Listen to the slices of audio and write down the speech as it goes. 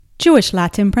Jewish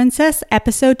Latin Princess,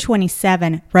 Episode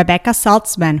 27, Rebecca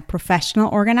Saltzman,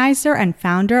 professional organizer and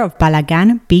founder of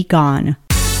Balagan Be Gone.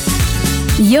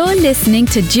 You're listening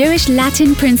to Jewish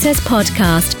Latin Princess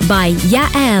podcast by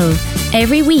Yael.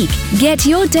 Every week, get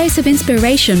your dose of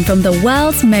inspiration from the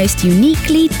world's most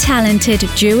uniquely talented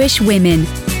Jewish women.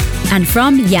 And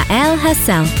from Yael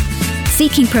herself,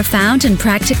 seeking profound and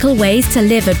practical ways to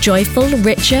live a joyful,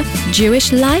 richer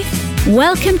Jewish life?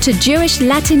 Welcome to Jewish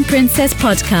Latin Princess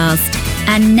podcast.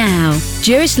 And now,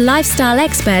 Jewish lifestyle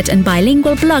expert and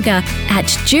bilingual blogger at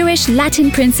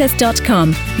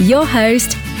jewishlatinprincess.com, your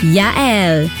host,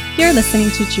 Yael. You're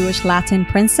listening to Jewish Latin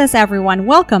Princess, everyone.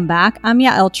 Welcome back. I'm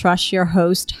Yael Trush, your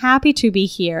host. Happy to be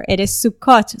here. It is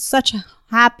Sukkot, such a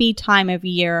happy time of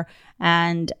year.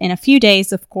 And in a few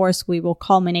days, of course, we will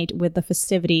culminate with the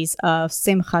festivities of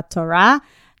Simchat Torah.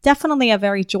 Definitely a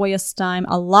very joyous time,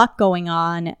 a lot going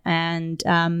on. And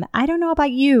I don't know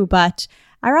about you, but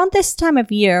around this time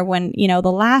of year, when,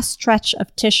 the last stretch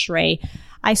of Tishrei,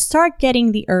 I start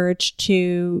getting the urge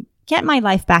to get my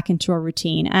life back into a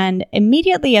routine. And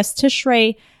immediately as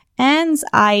Tishrei ends,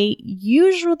 I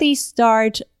usually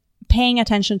start paying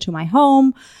attention to my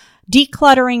home,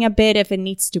 decluttering a bit if it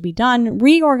needs to be done,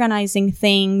 reorganizing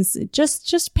things,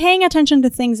 just paying attention to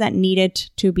things that needed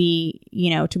to be,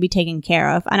 to be taken care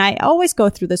of. And I always go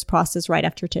through this process right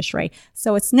after Tishrei.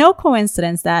 So it's no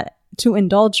coincidence that to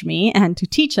indulge me and to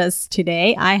teach us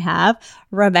today, I have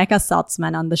Rebecca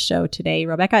Saltzman on the show today.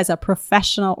 Rebecca is a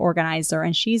professional organizer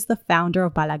and she's the founder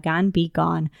of Balagan Be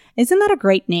Gone. Isn't that a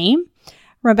great name?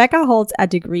 Rebecca holds a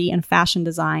degree in fashion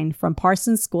design from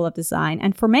Parsons School of Design,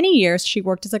 and for many years, she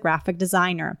worked as a graphic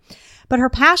designer. But her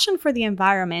passion for the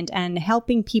environment and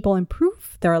helping people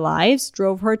improve their lives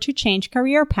drove her to change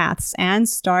career paths and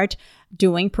start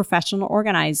doing professional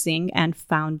organizing and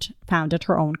founded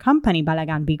her own company,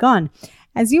 Balagan Be Gone.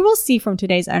 As you will see from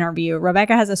today's interview,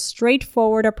 Rebecca has a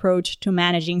straightforward approach to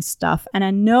managing stuff and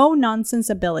a no-nonsense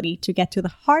ability to get to the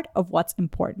heart of what's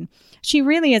important. She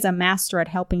really is a master at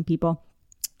helping people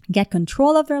get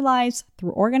control of their lives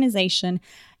through organization,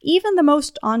 even the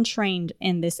most untrained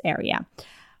in this area.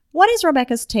 What is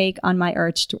Rebecca's take on my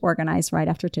urge to organize right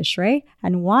after Tishrei,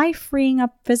 and why freeing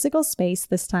up physical space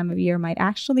this time of year might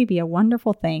actually be a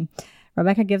wonderful thing?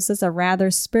 Rebecca gives us a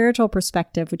rather spiritual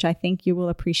perspective, which I think you will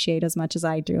appreciate as much as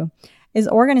I do. Is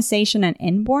organization an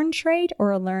inborn trait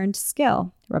or a learned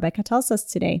skill? Rebecca tells us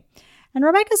today. And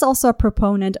Rebecca is also a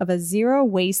proponent of a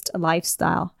zero-waste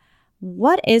lifestyle.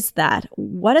 What is that?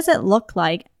 What does it look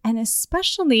like? And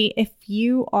especially if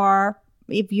you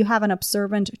have an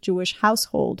observant Jewish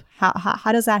household,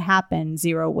 how does that happen?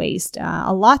 Zero waste.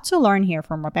 A lot to learn here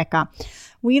from Rebecca.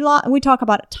 We talk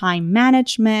about time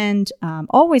management,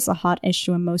 always a hot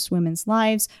issue in most women's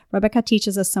lives. Rebecca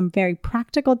teaches us some very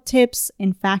practical tips.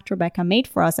 In fact, Rebecca made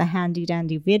for us a handy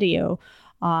dandy video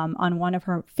on one of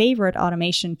her favorite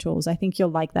automation tools. I think you'll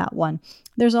like that one.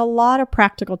 There's a lot of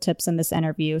practical tips in this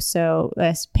interview, so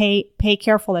pay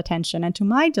careful attention. And to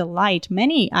my delight,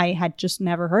 many I had just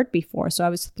never heard before, so I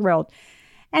was thrilled.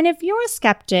 And if you're a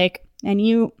skeptic and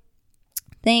you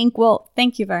think, well,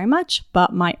 thank you very much,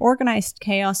 but my organized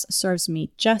chaos serves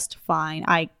me just fine.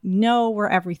 I know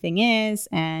where everything is,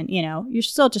 and you're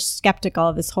still just skeptical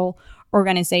of this whole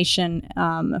organization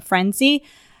frenzy.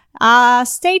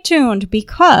 Stay tuned,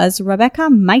 because Rebecca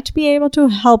might be able to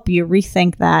help you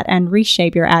rethink that and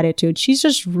reshape your attitude. She's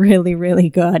just really, really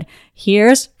good.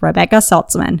 Here's Rebecca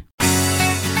Saltzman.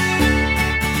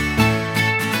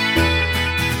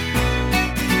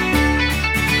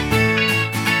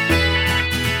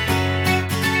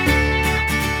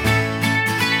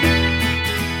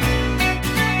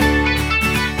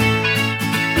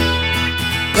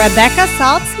 Rebecca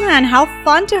Saltzman, how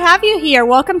fun to have you here.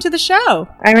 Welcome to the show.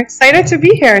 I'm excited to be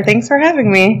here. Thanks for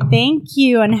having me. Thank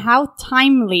you. And how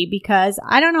timely, because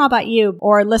I don't know about you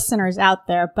or listeners out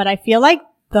there, but I feel like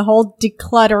the whole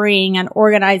decluttering and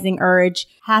organizing urge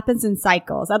happens in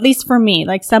cycles, at least for me.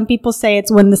 Like some people say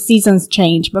it's when the seasons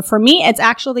change, but for me, it's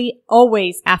actually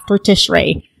always after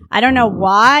Tishrei. I don't know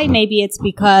why. Maybe it's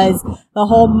because the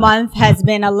whole month has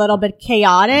been a little bit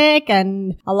chaotic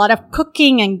and a lot of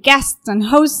cooking and guests and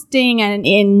hosting, and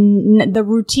in the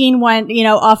routine went,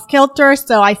 off kilter.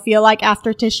 So I feel like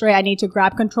after Tishrei, I need to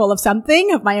grab control of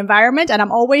something, of my environment. And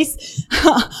I'm always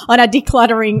on a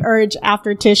decluttering urge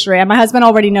after Tishrei. And my husband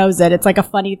already knows it. It's like a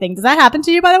funny thing. Does that happen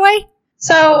to you, by the way?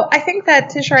 So I think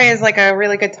that Tishrei is like a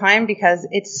really good time because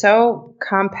it's so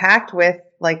compact with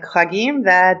like Chagim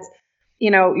that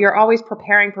you're always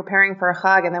preparing for a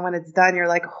Chag. And then when it's done, you're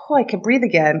like, oh, I can breathe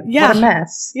again. Yeah. What a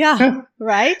mess. Yeah.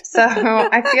 Right. So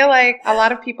I feel like a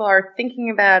lot of people are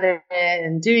thinking about it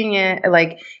and doing it,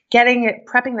 like getting it,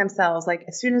 prepping themselves. Like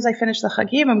as soon as I finish the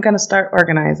Chagim, I'm going to start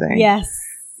organizing. Yes.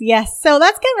 Yes. So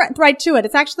let's get right to it.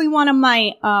 It's actually one of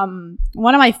my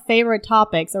favorite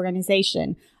topics,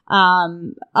 organization.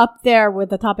 Up there with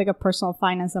the topic of personal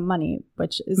finance and money,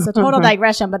 which is a total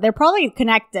digression, but they're probably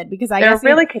connected because they're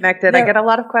really connected. I get a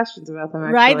lot of questions about them,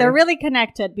 actually. Right? They're really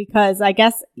connected because I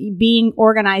guess being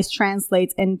organized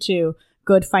translates into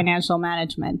good financial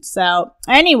management. So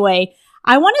anyway,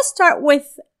 I want to start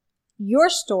with your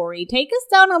story. Take us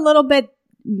down a little bit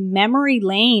memory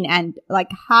lane and like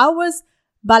how was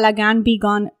Balagan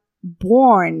Begun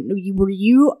born? Were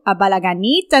you a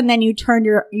Balaganit and then you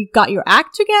got your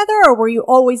act together, or were you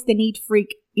always the neat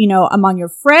freak, among your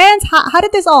friends? How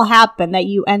did this all happen that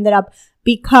you ended up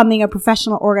becoming a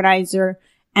professional organizer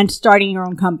and starting your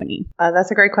own company? That's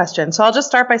a great question. So I'll just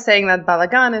start by saying that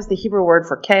Balagan is the Hebrew word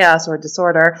for chaos or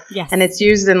disorder. Yes. And it's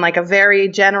used in like a very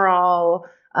general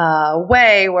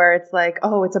way where it's like,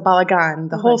 oh, it's a Balagan.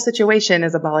 The whole situation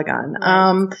is a Balagan.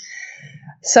 Right.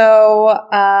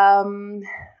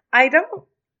 I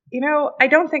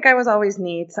don't think I was always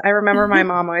neat. I remember my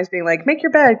mom always being like, make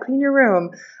your bed, clean your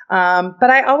room. But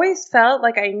I always felt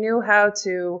like I knew how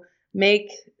to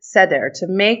make seder, to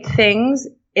make things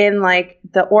in like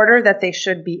the order that they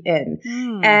should be in.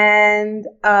 And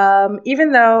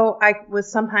even though I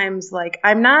was sometimes like,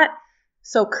 I'm not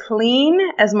so clean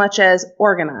as much as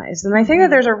organized. And I think that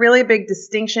there's a really big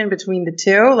distinction between the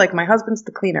two. Like my husband's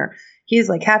the cleaner. He's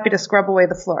like happy to scrub away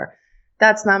the floor.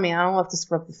 That's not me. I don't love to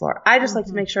scrub the floor. I just like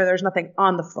to make sure there's nothing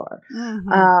on the floor.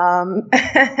 And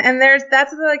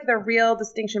that's like the real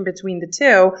distinction between the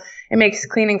two. It makes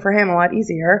cleaning for him a lot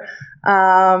easier.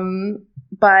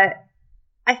 But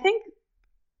I think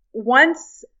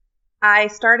once I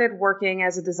started working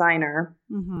as a designer,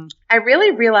 I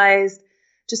really realized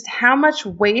just how much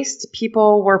waste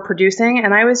people were producing.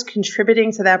 And I was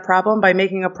contributing to that problem by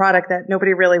making a product that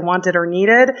nobody really wanted or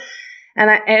needed. And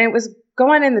it was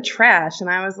going in the trash. And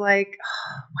I was like,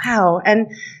 oh, wow. And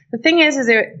the thing is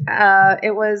it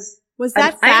was... Was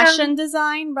that fashion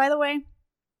design, by the way?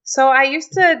 So I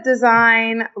used to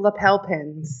design lapel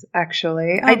pins,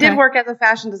 actually. Okay. I did work as a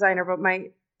fashion designer, but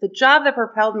the job that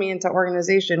propelled me into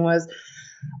organization was,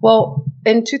 well,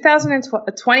 in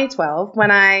 2012,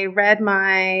 when I read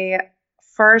my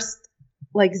first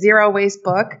like zero waste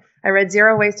book, I read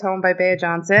Zero Waste Home by Bea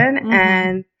Johnson,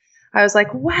 and I was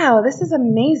like, wow, this is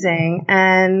amazing.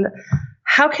 And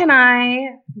how can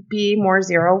I be more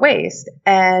zero waste?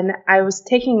 And I was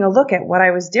taking a look at what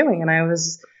I was doing, and I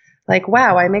was like,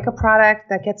 wow, I make a product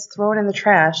that gets thrown in the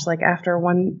trash like after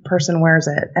one person wears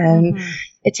it. And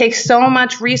it takes so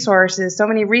many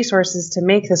resources to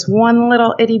make this one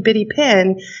little itty bitty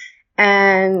pin.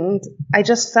 And I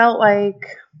just felt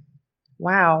like,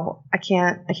 wow, I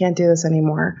can't do this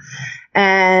anymore.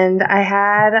 And I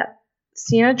had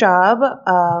seen a job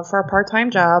for a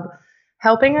part-time job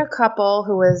helping a couple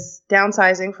who was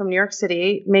downsizing from New York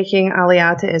City, making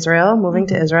Aliyah to Israel, moving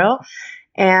to Israel.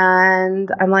 And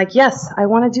I'm like, yes, I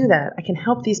want to do that. I can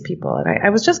help these people. And I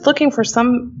was just looking for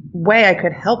some way I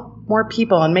could help more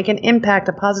people and make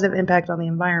a positive impact on the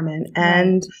environment.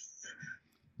 And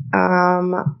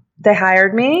they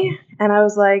hired me, and I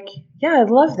was like, yeah, I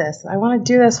love this. I want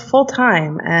to do this full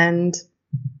time. And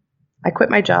I quit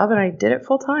my job and I did it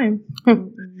full time.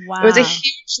 Wow. It was a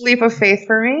huge leap of faith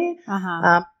for me.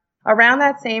 Around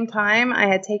that same time, I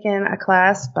had taken a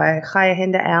class by Chaya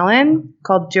Hinda Allen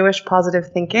called Jewish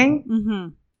Positive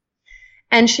Thinking.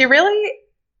 And she really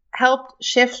helped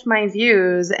shift my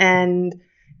views and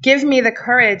give me the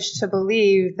courage to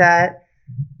believe that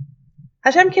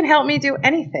Hashem can help me do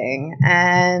anything.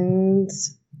 And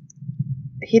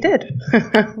he did.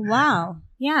 Wow.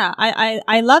 Yeah,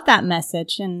 I love that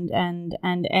message, and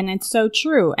it's so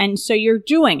true. And so you're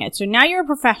doing it. So now you're a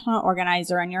professional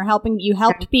organizer, and you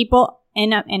helped people in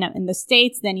the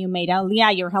States. Then you made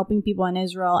Aliyah. You're helping people in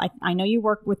Israel. I know you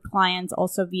work with clients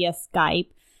also via Skype.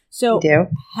 So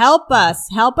help us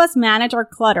manage our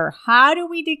clutter. How do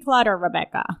we declutter,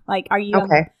 Rebecca? Like, are you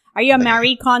a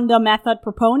Marie Kondo method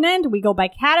proponent? We go by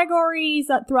categories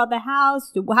throughout the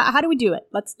house. How do we do it?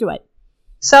 Let's do it.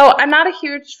 So I'm not a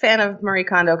huge fan of Marie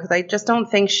Kondo because I just don't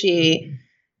think she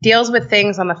deals with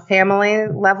things on the family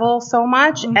level so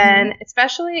much. And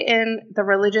especially in the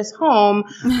religious home,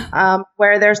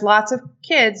 where there's lots of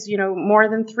kids, more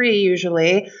than 3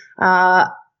 usually,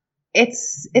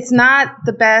 it's not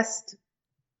the best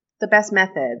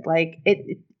method. Like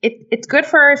it's good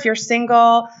for if you're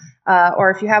single,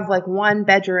 or if you have like one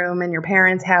bedroom in your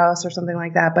parents' house or something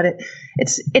like that. But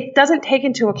it doesn't take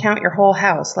into account your whole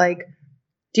house. Like,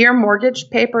 do your mortgage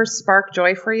papers spark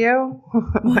joy for you?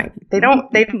 Like, they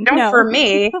don't no. For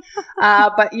me.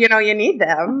 But you need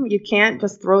them. You can't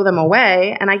just throw them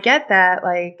away. And I get that,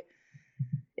 like,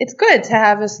 it's good to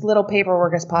have as little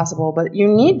paperwork as possible, but you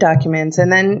need documents.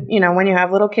 And then, when you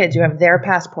have little kids, you have their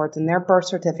passports and their birth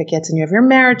certificates, and you have your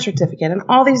marriage certificate, and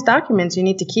all these documents you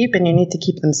need to keep, and you need to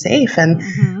keep them safe.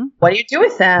 And what do you do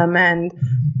with them? And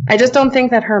I just don't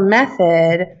think that her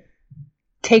method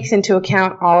takes into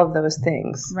account all of those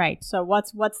things. Right. So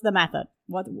what's the method?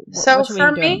 What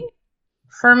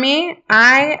for me,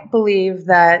 I believe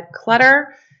that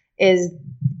clutter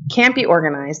can't be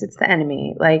organized. It's the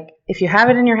enemy. Like, if you have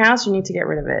it in your house, you need to get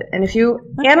rid of it. And if you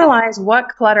analyze what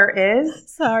clutter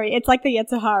is... Sorry, it's like the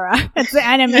Yetzer Hara. It's the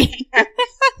enemy.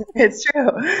 It's true.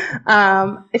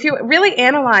 If you really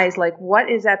analyze, like,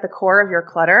 what is at the core of your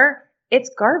clutter,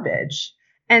 it's garbage.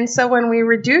 And so when we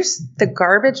reduce the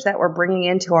garbage that we're bringing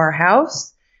into our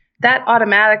house, that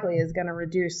automatically is going to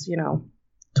reduce,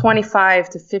 25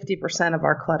 to 50% of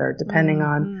our clutter, depending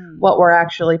on what we're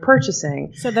actually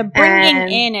purchasing. So the bringing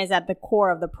in is at the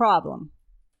core of the problem.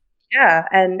 Yeah.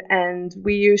 And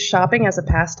we use shopping as a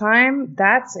pastime.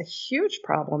 That's a huge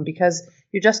problem because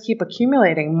you just keep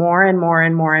accumulating more and more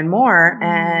and more and more.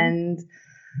 And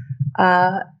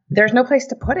there's no place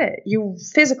to put it. You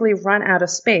physically run out of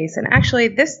space. And actually,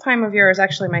 this time of year is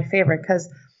actually my favorite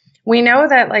because we know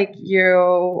that, like,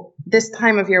 this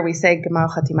time of year we say Gemal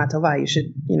Chatima Tova. You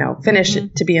should, finish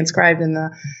it to be inscribed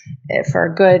for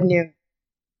a good new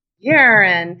year.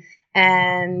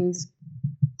 And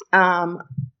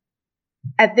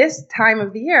at this time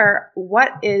of the year,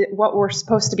 what we're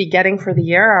supposed to be getting for the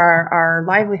year, our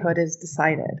livelihood is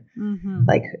decided.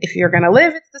 Like, if you're going to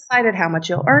live, it's decided. How much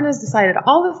you'll earn is decided.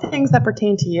 All the things that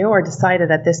pertain to you are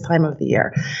decided at this time of the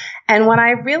year. And what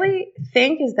I really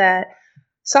think is that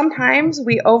sometimes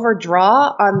we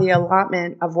overdraw on the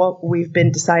allotment of what we've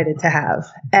been decided to have.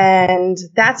 And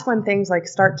that's when things like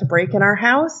start to break in our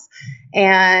house.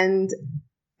 And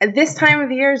this time of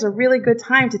the year is a really good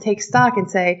time to take stock and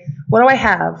say, what do I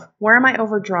have? Where am I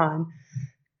overdrawn?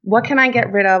 What can I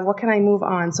get rid of? What can I move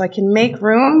on so I can make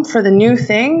room for the new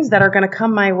things that are going to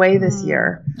come my way this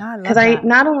year? Because I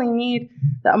not only need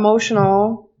the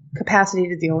emotional capacity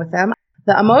to deal with them,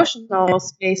 the emotional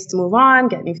space to move on,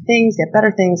 get new things, get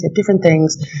better things, get different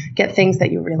things, get things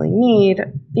that you really need.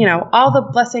 All the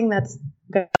blessing that's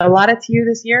allotted to you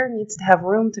this year needs to have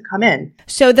room to come in.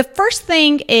 So the first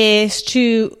thing is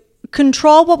to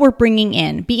control what we're bringing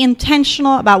in. Be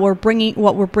intentional about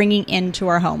what we're bringing into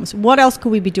our homes. What else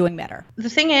could we be doing better? The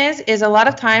thing is a lot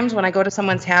of times when I go to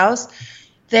someone's house,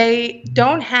 they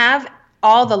don't have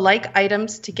all the like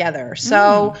items together.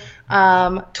 So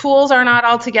tools are not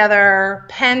all together.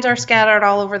 Pens are scattered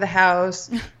all over the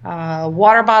house.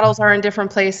 Water bottles are in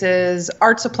different places.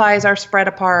 Art supplies are spread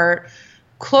apart.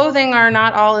 Clothing are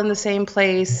not all in the same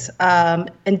place.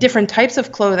 And different types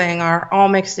of clothing are all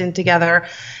mixed in together.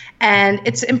 And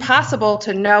it's impossible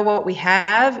to know what we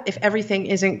have if everything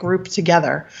isn't grouped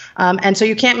together. And so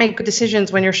you can't make good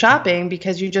decisions when you're shopping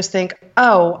because you just think,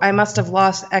 oh, I must have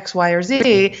lost X, Y, or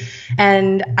Z,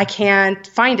 and I can't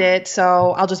find it,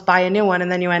 so I'll just buy a new one.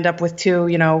 And then you end up with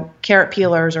 2, carrot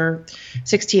peelers or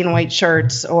 16 white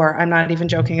shirts, or I'm not even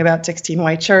joking about 16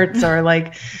 white shirts, or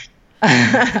like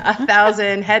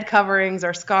 1,000 head coverings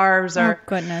or scarves. Or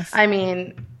goodness. I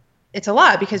mean, it's a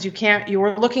lot because you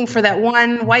were looking for that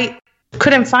one white,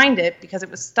 couldn't find it because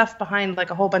it was stuffed behind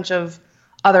like a whole bunch of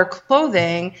other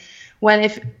clothing, when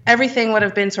if everything would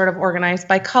have been sort of organized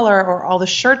by color, or all the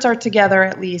shirts are together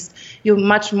at least, you're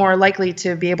much more likely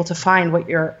to be able to find what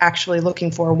you're actually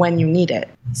looking for when you need it.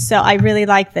 So I really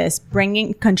like this,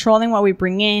 controlling what we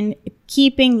bring in,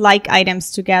 keeping like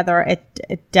items together.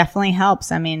 It definitely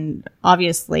helps. I mean,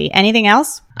 obviously. Anything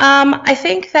else? I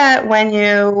think that when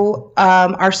you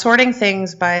are sorting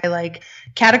things by like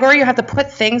category, you have to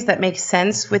put things that make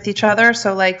sense with each other.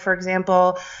 So like, for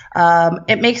example,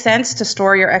 it makes sense to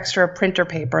store your extra printer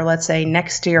paper, let's say,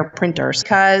 next to your printers,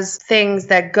 because things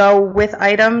that go with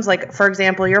items, like, for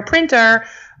example, your printer,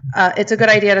 it's a good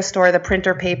idea to store the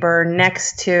printer paper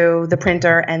next to the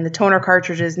printer and the toner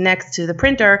cartridges next to the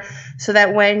printer, so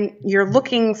that when you're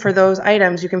looking for those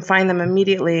items, you can find them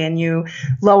immediately and you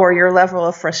lower your level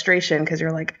of frustration because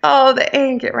you're like, oh, the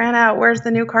ink, it ran out. Where's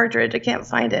the new cartridge? I can't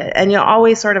find it. And you'll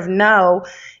always sort of know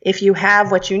if you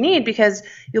have what you need because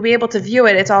you'll be able to view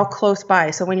it. It's all close by.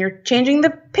 So when you're changing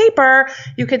the paper,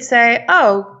 you could say,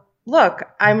 oh, look,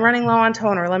 I'm running low on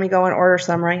toner. Let me go and order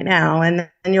some right now. And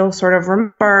you'll sort of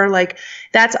remember, like,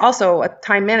 that's also a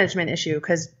time management issue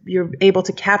because you're able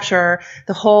to capture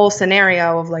the whole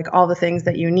scenario of like all the things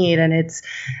that you need. And it's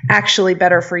actually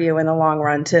better for you in the long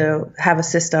run to have a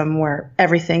system where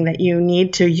everything that you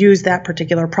need to use that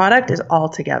particular product is all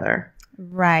together.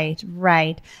 Right.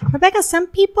 Rebecca, some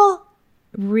people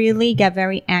really get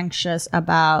very anxious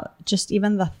about just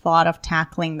even the thought of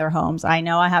tackling their homes. I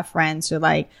know I have friends who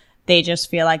like, they just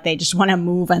feel like they just want to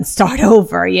move and start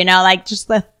over, like just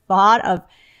the thought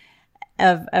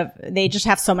of they just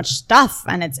have so much stuff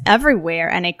and it's everywhere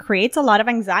and it creates a lot of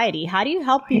anxiety. How do you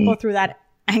help people through that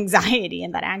anxiety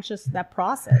and that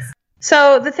process?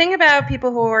 So the thing about people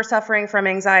who are suffering from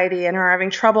anxiety and are having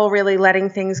trouble really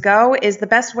letting things go is the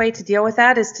best way to deal with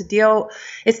that is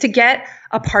to get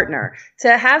a partner,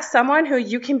 to have someone who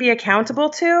you can be accountable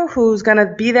to, who's going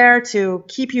to be there to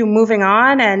keep you moving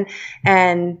on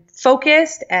and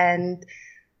focused and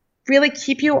really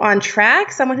keep you on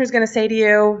track. Someone who's going to say to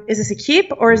you, is this a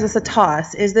keep or is this a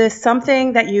toss? Is this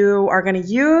something that you are going to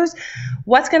use?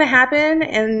 What's going to happen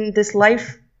in this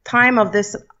lifetime of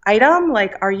this item?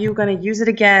 Like, are you going to use it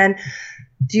again?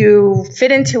 Do you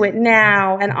fit into it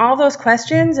now? And all those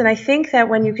questions. And I think that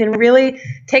when you can really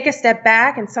take a step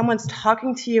back and someone's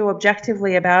talking to you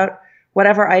objectively about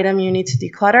whatever item you need to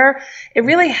declutter, it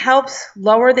really helps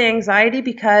lower the anxiety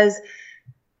because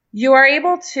you are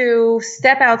able to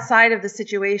step outside of the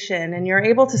situation and you're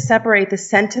able to separate the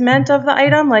sentiment of the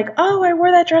item. Like, oh, I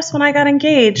wore that dress when I got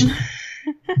engaged.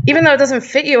 Even though it doesn't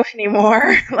fit you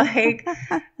anymore, like,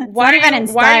 why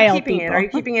are you keeping it? Are you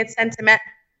keeping it sentimental?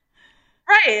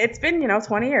 Right. It's been,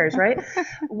 20 years, right?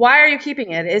 Why are you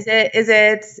keeping it? Is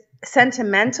it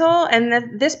sentimental?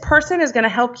 And this person is going to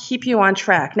help keep you on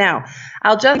track. Now,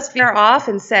 I'll just veer off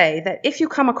and say that if you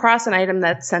come across an item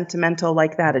that's sentimental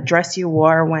like that, a dress you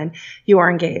wore when you were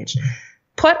engaged,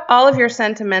 put all of your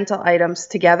sentimental items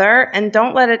together and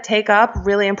don't let it take up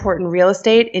really important real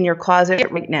estate in your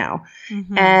closet right now.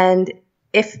 Mm-hmm. And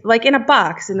if like in a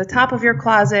box in the top of your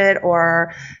closet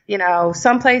or,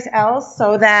 someplace else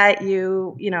so that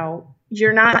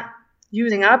you're not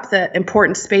using up the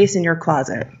important space in your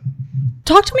closet.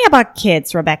 Talk to me about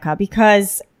kids, Rebecca,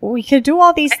 because we could do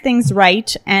all these things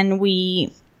right and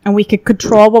we could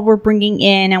control what we're bringing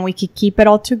in and we could keep it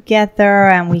all together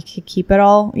and we could keep it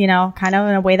all, kind of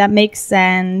in a way that makes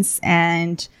sense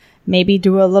and maybe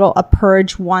do a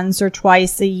purge once or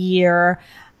twice a year.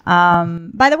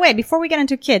 By the way, before we get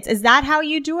into kids, is that how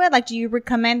you do it? Like, do you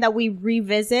recommend that we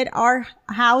revisit our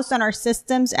house and our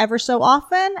systems ever so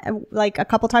often, like a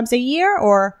couple times a year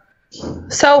or?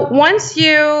 So once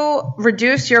you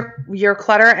reduce your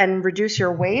clutter and reduce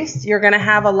your waste, you're going to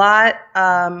have a lot,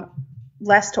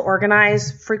 less to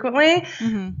organize frequently,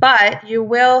 but you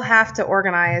will have to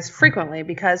organize frequently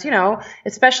because,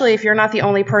 especially if you're not the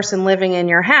only person living in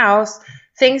your house,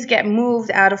 things get moved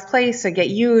out of place or get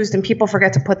used and people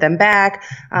forget to put them back.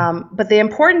 But the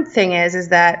important thing is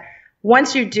that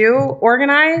once you do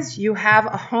organize, you have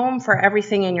a home for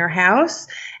everything in your house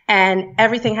and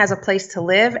everything has a place to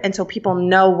live. And so people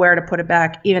know where to put it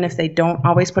back, even if they don't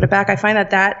always put it back. I find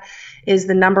that is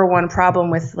the number one problem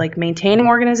with like maintaining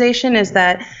organization is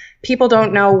that people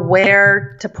don't know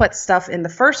where to put stuff in the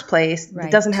first place. Right.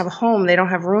 It doesn't have a home. They don't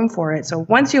have room for it. So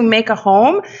once you make a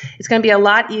home, it's going to be a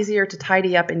lot easier to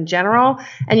tidy up in general.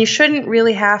 And you shouldn't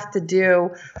really have to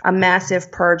do a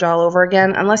massive purge all over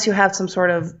again unless you have some sort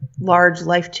of large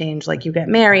life change, like you get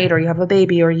married or you have a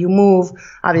baby or you move,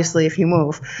 obviously, if you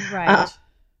move. Right.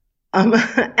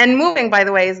 And moving, by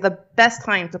the way, is the best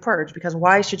time to purge because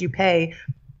why should you pay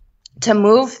to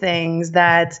move things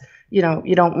that you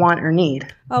don't want or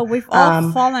need? Oh, we've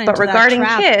all fallen into but regarding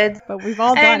that trap, kids, but we've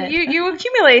all done it. You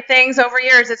accumulate things over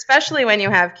years, especially when you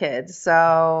have kids.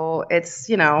 So it's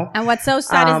And what's so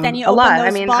sad is then you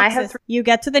open those boxes. You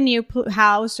get to the new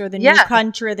house or the new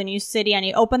country or the new city, and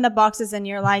you open the boxes, and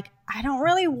you're like, I don't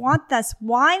really want this.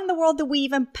 Why in the world do we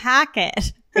even pack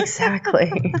it?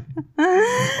 Exactly.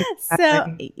 So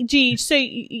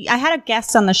I had a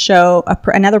guest on the show,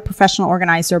 another professional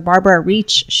organizer, Barbara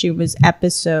Reach. She was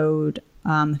episode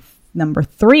number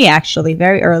 3, actually,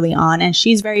 very early on. And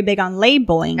she's very big on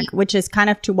labeling, which is kind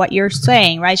of to what you're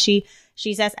saying, right? She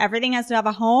says everything has to have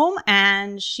a home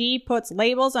and she puts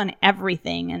labels on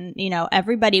everything. And,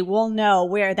 everybody will know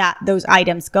where those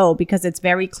items go because it's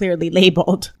very clearly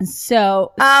labeled.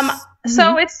 So,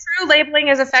 So it's true. Labeling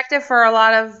is effective for a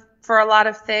lot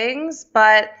of things,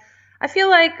 but I feel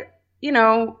like you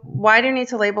know, why do you need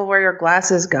to label where your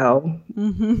glasses go?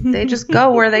 They just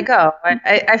go where they go.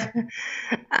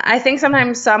 I think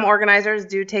sometimes some organizers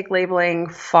do take labeling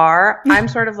far. I'm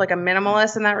sort of like a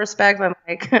minimalist in that respect. I'm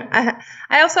like,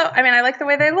 I like the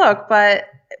way they look, but,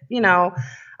 you know,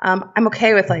 I'm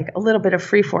okay with like a little bit of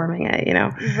free forming it, you know?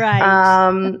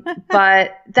 Right.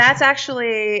 But that's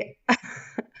actually,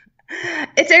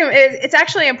 it's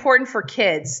actually important for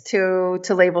kids to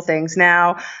label things.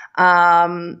 Now,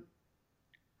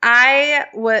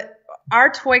 our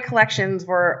toy collections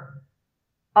were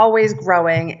always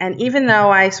growing. And even though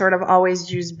I sort of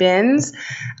always used bins,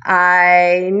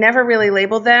 I never really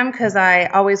labeled them because I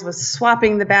always was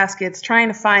swapping the baskets, trying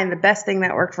to find the best thing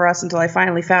that worked for us until I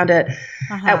finally found it.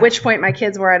 At which point my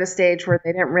kids were at a stage where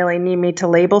they didn't really need me to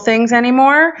label things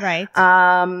anymore. Right.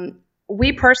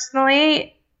 We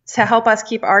personally, to help us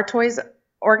keep our toys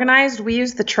organized, we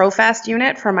use the Trofast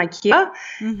unit from IKEA,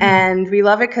 and we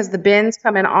love it because the bins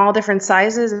come in all different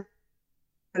sizes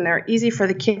and they're easy for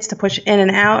the kids to push in and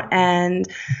out, and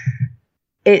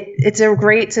it's a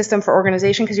great system for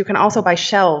organization because you can also buy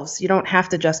shelves. You don't have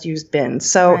to just use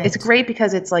bins. So It's great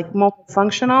because it's like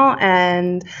multifunctional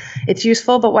and it's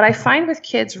useful. But what I find with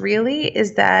kids really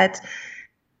is that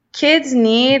kids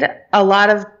need a lot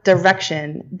of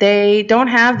direction. They don't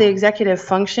have the executive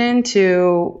function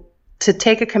to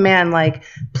take a command like,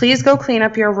 please go clean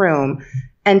up your room,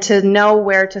 and to know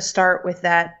where to start with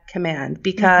that command,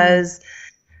 because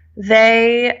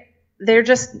their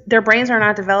brains are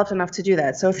not developed enough to do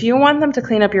that. So if you want them to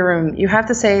clean up your room, you have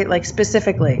to say like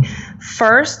specifically,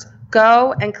 first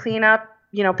go and clean up,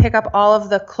 you know, pick up all of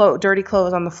the dirty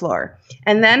clothes on the floor,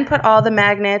 and then put all the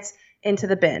magnets into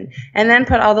the bin, and then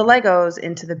put all the Legos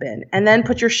into the bin, and then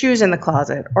put your shoes in the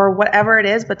closet, or whatever it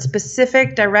is, but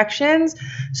specific directions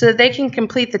so that they can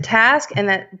complete the task and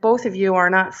that both of you are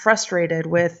not frustrated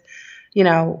with, you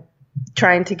know,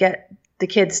 trying to get the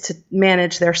kids to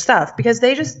manage their stuff because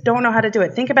they just don't know how to do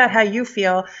it. Think about how you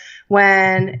feel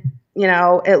when, you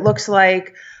know, it looks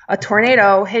like a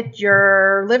tornado hit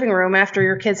your living room after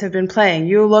your kids have been playing.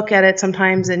 You look at it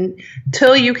sometimes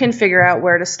until you can figure out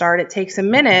where to start. It takes a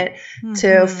minute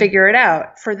to figure it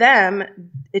out. For them,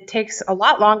 it takes a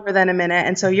lot longer than a minute.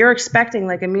 And so you're expecting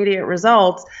like immediate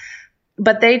results,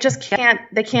 but they just can't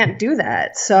do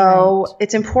that. So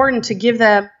It's important to give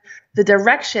them the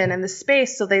direction and the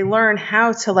space so they learn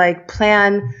how to like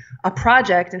plan a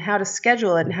project and how to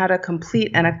schedule it and how to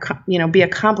complete and, you know, be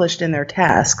accomplished in their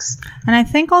tasks. And I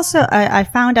think also I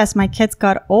found as my kids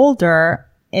got older,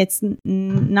 it's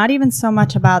not even so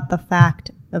much about the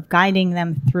fact of guiding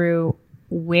them through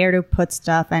where to put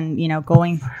stuff and, you know,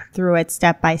 going through it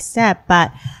step by step.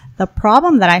 But the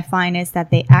problem that I find is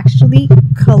that they actually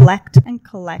collect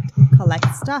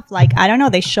stuff. Like, I don't know,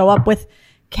 they show up with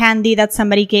candy that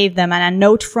somebody gave them and a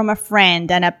note from a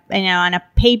friend and a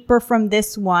paper from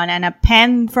this one and a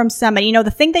pen from somebody, you know,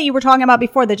 the thing that you were talking about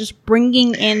before, they're just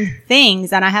bringing in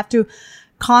things and I have to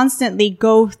constantly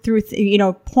go through,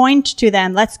 point to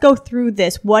them. Let's go through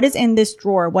this. What is in this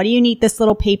drawer? What do you need this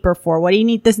little paper for? What do you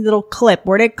need this little clip?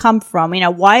 Where did it come from?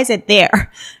 Why is it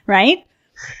there? Right?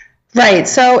 Right.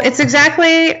 So it's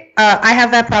exactly, I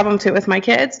have that problem too with my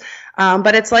kids.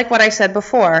 But it's like what I said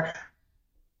before.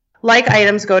 Like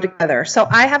items go together. So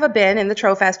I have a bin in the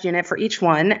Trofast unit for each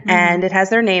one, and it has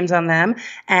their names on them,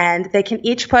 and they can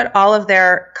each put all of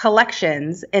their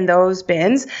collections in those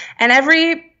bins. And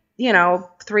every,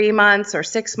 3 months or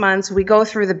 6 months, we go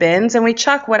through the bins and we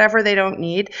chuck whatever they don't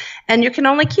need, and you can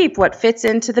only keep what fits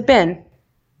into the bin.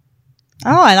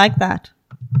 Oh, I like that.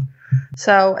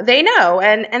 So they know.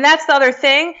 And that's the other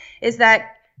thing is that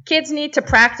kids need to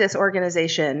practice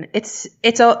organization.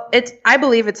 I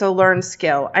believe it's a learned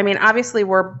skill. I mean, obviously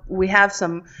we have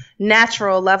some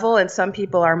natural level and some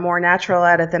people are more natural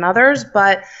at it than others,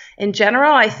 but in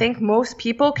general, I think most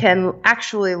people can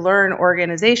actually learn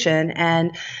organization,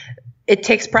 and it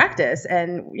takes practice,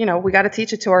 and we got to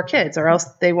teach it to our kids or else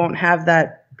they won't have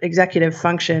that executive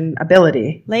function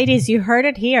ability. Ladies, you heard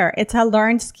it here. It's a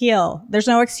learned skill. There's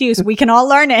no excuse. We can all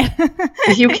learn it.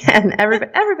 You can.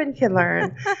 Everybody can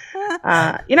learn. And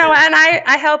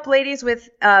I help ladies with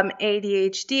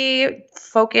ADHD,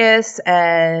 focus,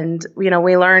 and,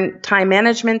 we learn time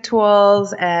management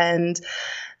tools, and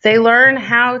they learn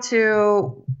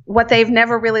what they've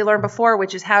never really learned before,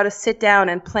 which is how to sit down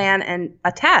and plan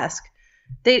a task.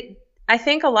 I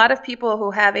think a lot of people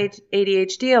who have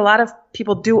ADHD, a lot of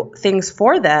people do things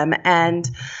for them and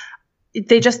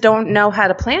they just don't know how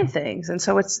to plan things. And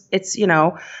so it's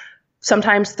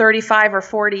sometimes 35 or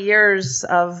 40 years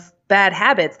of bad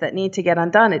habits that need to get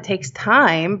undone. It takes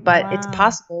time, but it's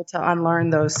possible to unlearn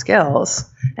those skills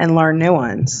and learn new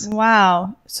ones.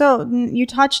 Wow. So you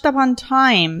touched upon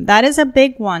time. That is a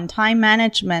big one, time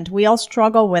management. We all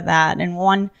struggle with that in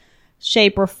one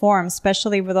shape or form,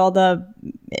 especially with all the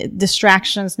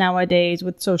distractions nowadays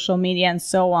with social media and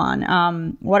so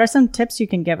on. What are some tips you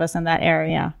can give us in that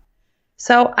area?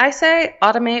 So I say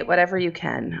automate whatever you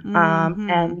can,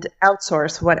 and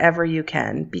outsource whatever you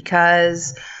can,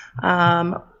 because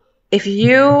if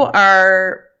you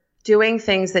are doing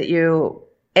things that you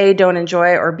A, don't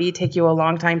enjoy, or B, take you a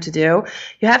long time to do,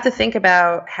 you have to think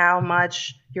about how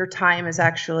much your time is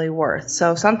actually worth.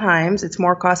 So sometimes it's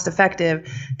more cost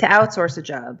effective to outsource a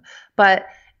job. But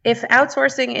if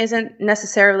outsourcing isn't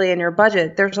necessarily in your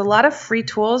budget, there's a lot of free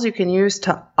tools you can use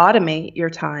to automate your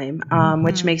time,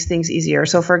 which makes things easier.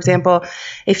 So, for example,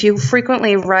 if you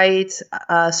frequently write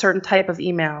a certain type of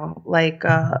email, like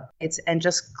and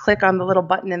just click on the little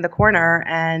button in the corner,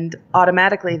 and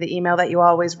automatically the email that you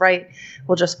always write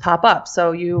will just pop up.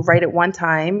 So you write it one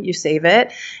time, you save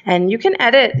it, and you can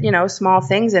edit, small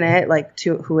things in it, like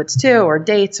to who it's to, or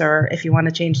dates, or if you want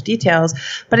to change details.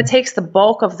 But it takes the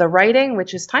bulk of the writing,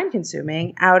 which is time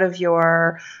consuming, out of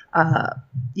your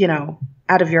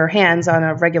out of your hands on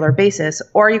a regular basis.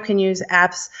 Or you can use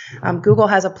apps. Google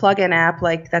has a plugin app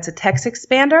that's a text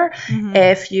expander.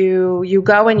 If you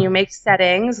go and you make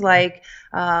settings, like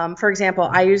for example,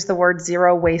 I use the word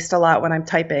zero waste a lot when I'm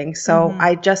typing, so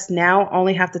I just now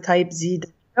only have to type ZW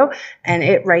and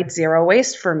it writes zero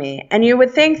waste for me. And you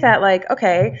would think that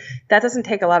okay, that doesn't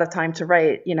take a lot of time to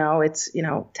write, it's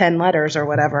 10 letters or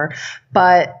whatever,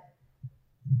 but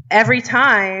every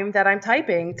time that I'm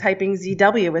typing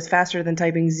ZW is faster than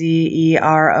typing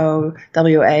ZEROWASTE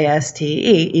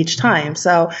each time.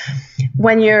 So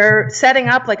when you're setting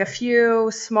up a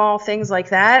few small things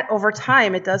like that, over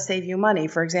time, it does save you money.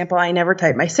 For example, I never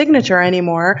type my signature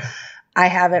anymore. I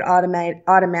have it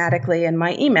automatically in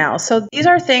my email. So these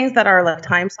are things that are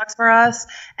time sucks for us,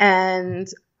 and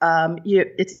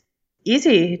it's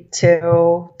easy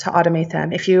to automate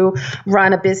them. If you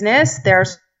run a business,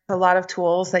 there's a lot of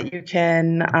tools that you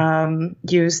can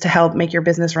use to help make your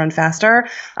business run faster.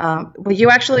 You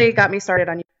actually got me started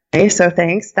on Udemy, so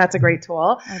thanks. That's a great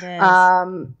tool. It is.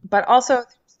 But also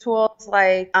tools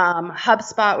like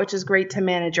HubSpot, which is great to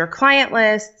manage your client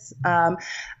lists.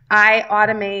 I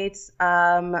automate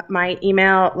my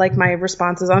email, my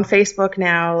responses on Facebook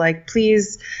now.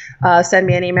 Please send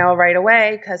me an email right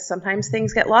away, because sometimes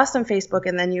things get lost on Facebook,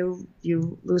 and then you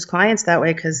lose clients that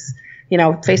way because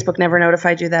Facebook never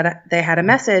notified you that they had a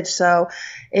message. So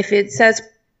if it says,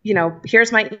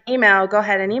 here's my email, go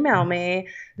ahead and email me,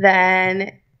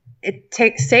 then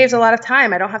it saves a lot of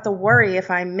time. I don't have to worry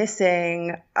if I'm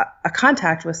missing a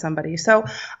contact with somebody. So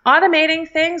automating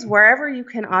things wherever you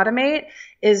can automate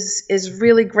is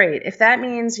really great. If that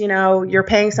means, you're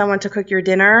paying someone to cook your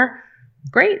dinner,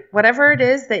 great. Wherever it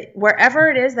is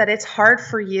that it's hard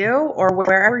for you, or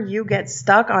wherever you get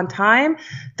stuck on time,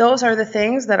 those are the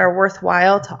things that are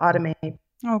worthwhile to automate.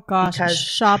 Oh gosh, because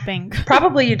shopping.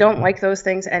 Probably you don't like those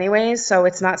things anyways, so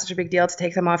it's not such a big deal to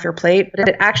take them off your plate. But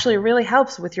it actually really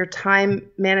helps with your time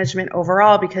management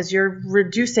overall, because you're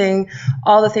reducing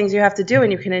all the things you have to do,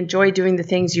 and you can enjoy doing the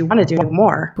things you want to do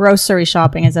more. Grocery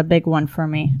shopping is a big one for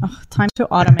me. Time to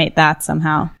automate that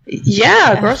somehow.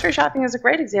 Yeah, grocery shopping is a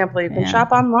great example. You can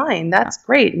shop online. That's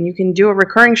great. And you can do a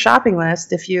recurring shopping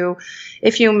list. If you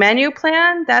menu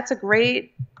plan, that's a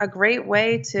great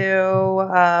way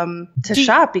to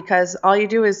shop, because all you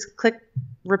do is click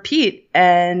repeat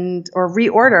or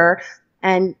reorder,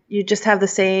 and you just have the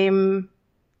same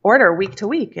order week to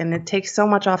week, and it takes so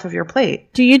much off of your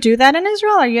plate. Do you do that in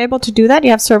Israel? Are you able to do that? Do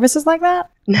you have services like that?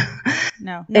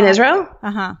 No. In Israel?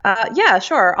 Uh-huh. Yeah,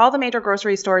 sure. All the major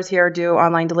grocery stores here do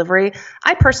online delivery.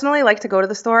 I personally like to go to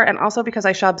the store, and also because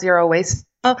I shop zero waste.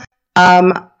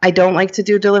 I don't like to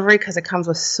do delivery because it comes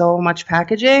with so much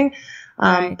packaging.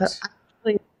 Right. But I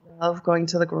really love going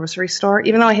to the grocery store.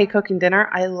 Even though I hate cooking dinner,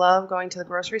 I love going to the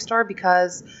grocery store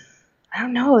because, I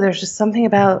don't know, there's just something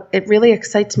about it really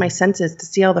excites my senses to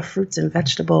see all the fruits and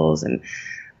vegetables and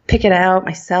pick it out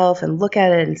myself and look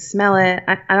at it and smell it.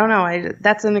 I don't know.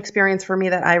 That's an experience for me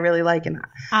that I really like, and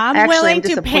I'm willing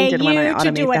to pay you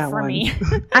to do it for me.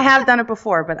 I have done it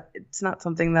before, but it's not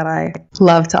something that I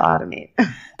love to automate.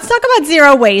 Let's talk about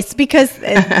zero waste, because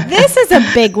this is a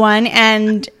big one.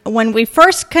 And when we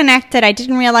first connected, I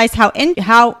didn't realize how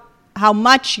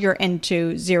much you're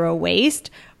into zero waste.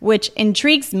 which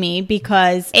intrigues me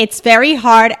because it's very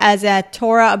hard as a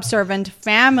Torah observant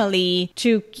family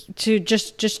to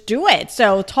just do it.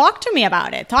 So talk to me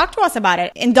about it. Talk to us about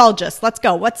it. Indulge us. Let's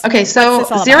go. What's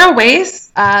zero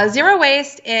waste. Zero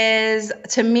waste is,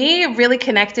 to me, really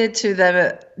connected to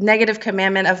the negative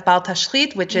commandment of Bal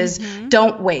Tashchit, which is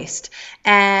don't waste.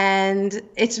 And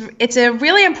it's a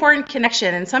really important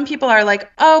connection. And some people are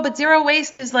like, oh, but zero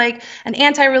waste is like an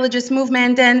anti-religious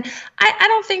movement. And I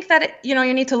don't think that,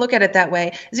 you need to look at it that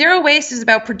way. Zero waste is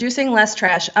about producing less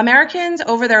trash. Americans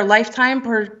over their lifetime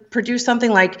produce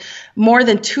something like more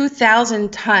than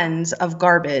 2,000 tons of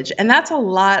garbage. And that's a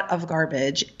lot of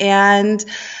garbage. And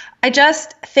I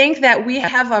just think that we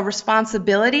have a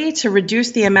responsibility to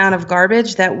reduce the amount of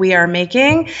garbage that we are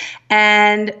making.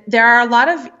 And there are a lot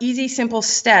of easy, simple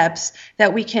steps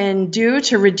that we can do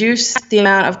to reduce the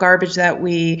amount of garbage that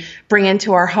we bring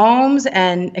into our homes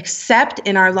and accept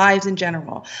in our lives in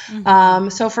general.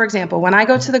 So, for example, when I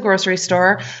go to the grocery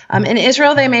store, in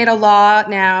Israel, they made a law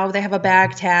now. They have a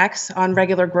bag tax on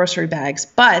regular grocery bags,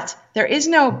 but there is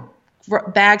no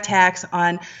bag tax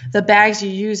on the bags you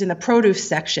use in the produce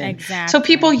section. Exactly. So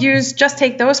people just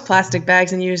take those plastic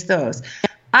bags and use those.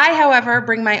 I, however,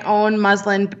 bring my own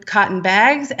muslin cotton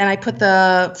bags and I put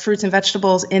the fruits and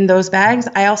vegetables in those bags.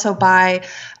 I also buy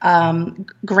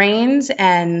grains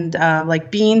and like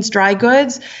beans, dry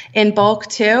goods in bulk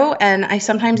too. And I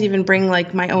sometimes even bring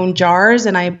like my own jars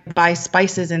and I buy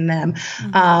spices in them.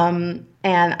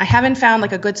 And I haven't found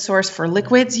like a good source for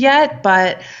liquids yet,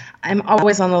 but I'm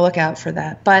always on the lookout for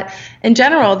that. But in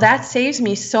general, that saves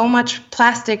me so much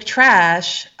plastic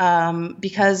trash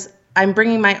because I'm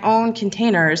bringing my own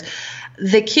containers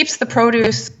that keeps the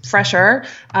produce fresher.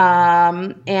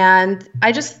 And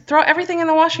I just throw everything in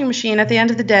the washing machine at the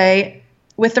end of the day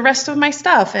with the rest of my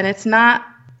stuff. And it's not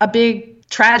a big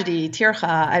tragedy, tircha.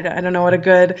 I don't know what a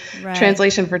good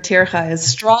translation for tircha is.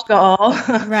 Struggle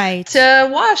to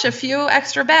wash a few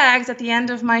extra bags at the end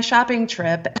of my shopping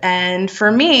trip. And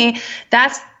for me,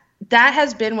 that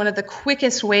has been one of the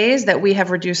quickest ways that we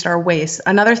have reduced our waste.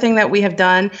 Another thing that we have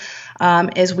done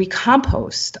is we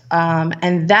compost.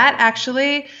 And that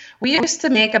actually, we used to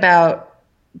make about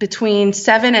between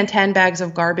 7 and 10 bags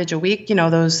of garbage a week.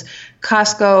 Those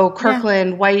Costco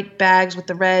Kirkland white bags with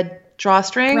the red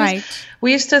drawstrings. Right.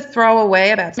 We used to throw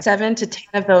away about 7 to 10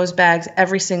 of those bags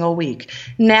every single week.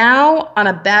 Now, on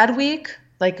a bad week,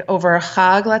 like over a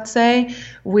Chag, let's say,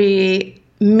 we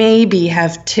maybe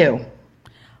have 2.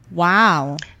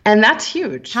 Wow. And that's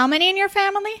huge. How many in your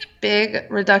family? Big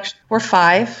reduction. We're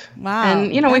 5. Wow.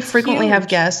 And, we frequently have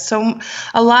guests. So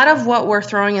a lot of what we're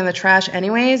throwing in the trash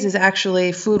anyways is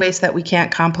actually food waste that we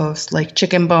can't compost, like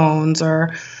chicken bones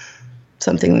or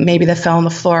something maybe that fell on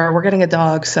the floor. We're getting a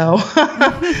dog, so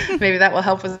maybe that will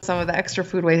help with some of the extra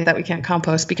food waste that we can't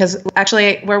compost. Because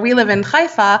actually, where we live in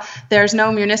Haifa, there's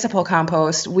no municipal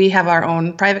compost. We have our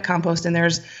own private compost, and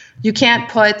you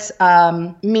can't put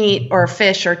meat or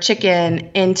fish or chicken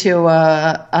into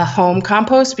a home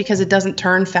compost because it doesn't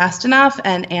turn fast enough,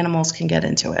 and animals can get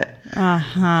into it.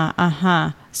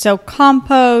 So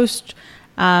compost.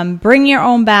 Bring your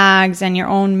own bags and your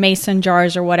own mason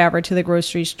jars or whatever to the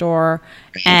grocery store.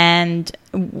 And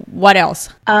what else?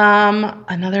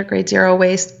 Another great zero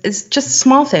waste is just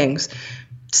small things.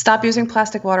 Stop using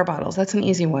plastic water bottles. That's an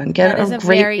easy one. That is a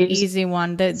very easy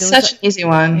one. Such an easy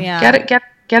one. Yeah.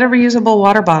 Get a reusable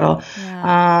water bottle.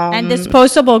 Yeah. And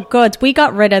disposable goods. We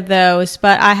got rid of those,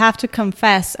 but I have to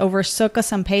confess, over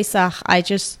Sukkot and Pesach,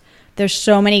 there's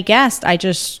so many guests. I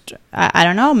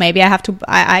don't know. Maybe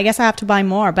I guess I have to buy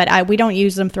more, but we don't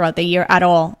use them throughout the year at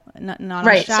all. Not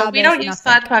right. So we don't use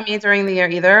Chad Pami during the year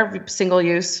either.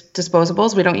 Single-use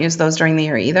disposables. We don't use those during the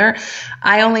year either.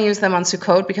 I only use them on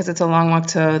Sukkot because it's a long walk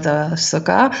to the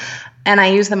Sukkah. And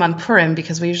I use them on Purim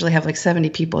because we usually have like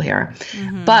 70 people here.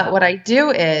 But what I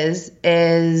do is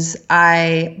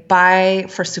I buy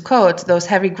for Sukkot those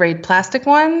heavy grade plastic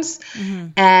ones,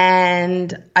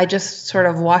 and I just sort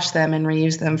of wash them and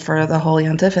reuse them for the whole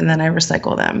Yontif, and then I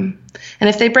recycle them. And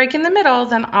if they break in the middle,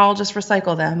 then I'll just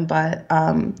recycle them. But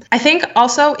I think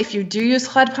also if you do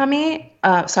use Chad Pami,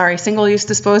 single-use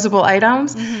disposable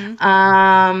items,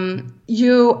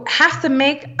 you have to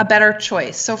make a better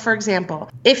choice. So, for example,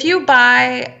 if you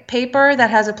buy paper that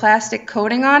has a plastic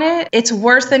coating on it, it's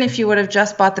worse than if you would have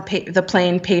just bought the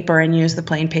plain paper and used the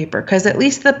plain paper, because at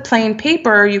least the plain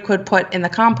paper you could put in the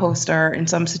composter in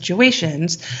some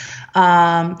situations.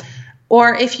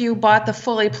 Or if you bought the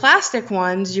fully plastic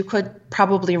ones, you could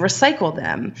probably recycle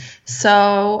them.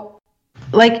 So,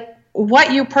 like,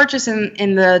 what you purchase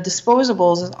in the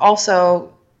disposables is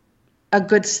also a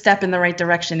good step in the right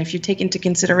direction if you take into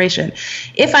consideration.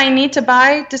 If I need to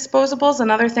buy disposables,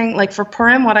 another thing, like for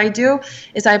Purim, what I do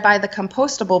is I buy the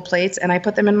compostable plates and I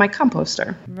put them in my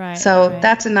composter. Right. So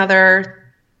that's another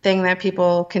thing that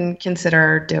people can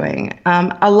consider doing.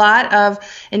 A lot of,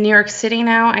 in New York City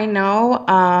now, I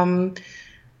know,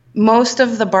 most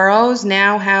of the boroughs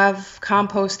now have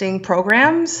composting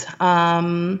programs.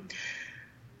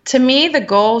 To me, the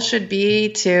goal should be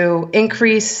to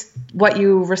increase what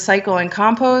you recycle and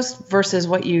compost versus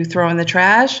what you throw in the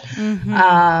trash. Mm-hmm.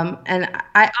 And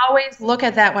I always look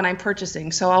at that when I'm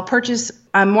purchasing. So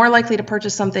I'm more likely to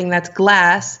purchase something that's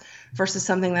glass versus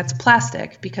something that's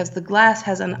plastic, because the glass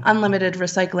has an unlimited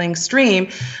recycling stream,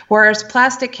 whereas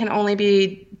plastic can only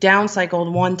be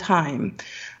downcycled one time.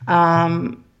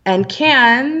 And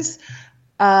cans,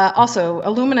 also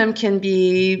aluminum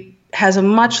has a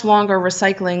much longer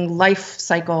recycling life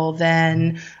cycle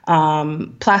than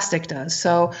plastic does.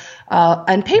 So,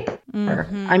 and paper.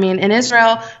 Mm-hmm. I mean, in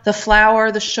Israel, the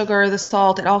flour, the sugar, the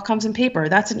salt, it all comes in paper.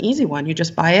 That's an easy one. You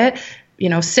just buy it,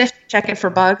 sift, check it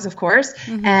for bugs, of course,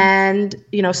 mm-hmm. and,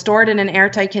 store it in an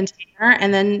airtight container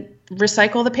and then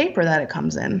recycle the paper that it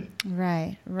comes in.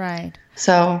 Right.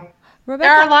 So Rebecca,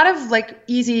 there are a lot of like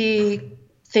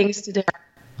things to do.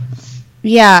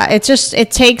 Yeah, it's just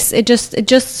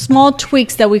small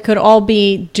tweaks that we could all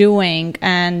be doing,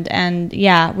 and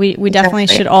yeah, we definitely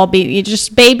should all be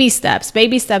just baby steps.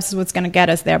 Baby steps is what's going to get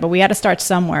us there, but we got to start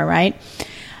somewhere, right?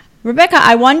 Rebecca,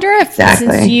 I wonder if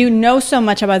since you know so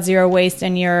much about zero waste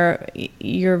and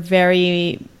you're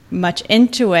very much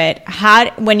into it,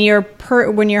 when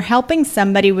you're helping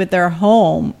somebody with their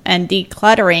home and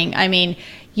decluttering, I mean,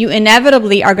 you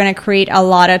inevitably are going to create a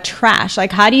lot of trash.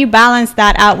 Like, how do you balance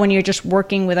that out when you're just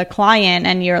working with a client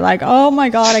and you're like, oh my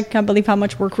God, I can't believe how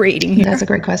much we're creating here? That's a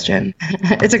great question.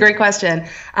 It's a great question.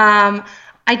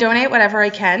 I donate whatever I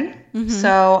can. Mm-hmm.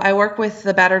 So I work with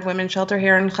the Battered Women's Shelter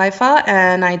here in Haifa,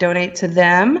 and I donate to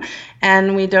them.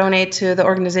 And we donate to the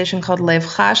organization called Lev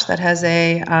Chash that has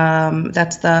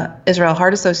that's the Israel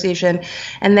Heart Association,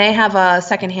 and they have a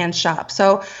secondhand shop.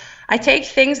 So I take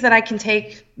things that I can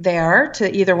take there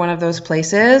to either one of those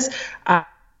places,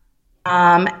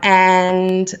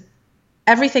 and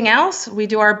everything else we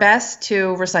do our best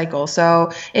to recycle.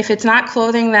 So if it's not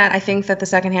clothing that I think that the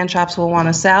secondhand shops will want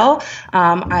to sell,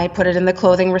 I put it in the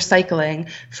clothing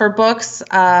recycling. For books,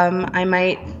 I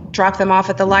might drop them off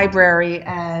at the library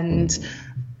and,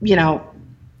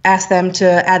 ask them to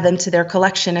add them to their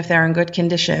collection if they're in good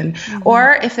condition. Mm-hmm.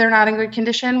 Or if they're not in good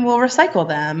condition, we'll recycle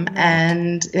them. Mm-hmm.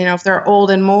 And, if they're old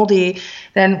and moldy,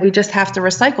 then we just have to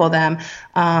recycle them.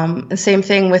 The same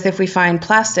thing with if we find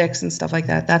plastics and stuff like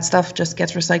that. That stuff just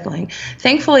gets recycling.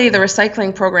 Thankfully, the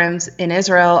recycling programs in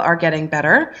Israel are getting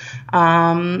better.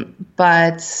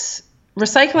 But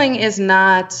recycling is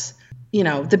not,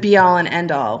 the be all and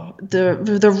end all.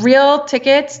 The real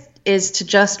ticket is to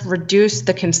just reduce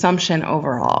the consumption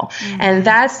overall. Mm-hmm. And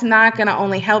that's not going to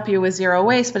only help you with zero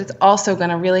waste, but it's also going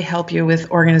to really help you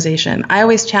with organization. I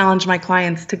always challenge my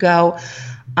clients to go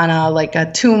on a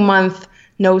 2-month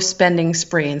no spending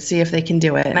spree and see if they can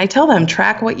do it. And I tell them,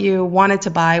 track what you wanted to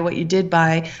buy, what you did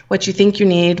buy, what you think you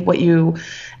need, what you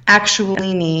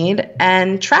actually need,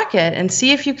 and track it and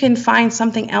see if you can find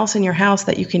something else in your house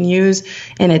that you can use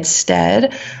in its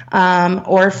stead,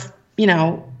 or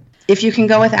if you can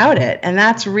go without it. And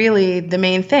that's really the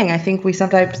main thing. I think we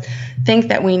sometimes think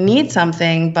that we need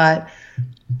something, but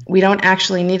we don't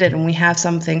actually need it, and we have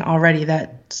something already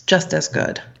that's just as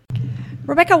good.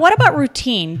 Rebecca, what about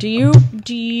routine? Do you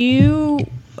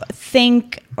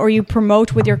think, or you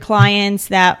promote with your clients,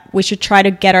 that we should try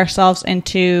to get ourselves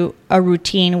into a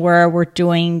routine where we're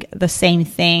doing the same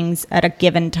things at a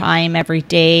given time every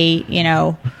day?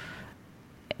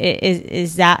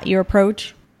 Is that your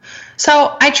approach?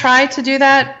 So I try to do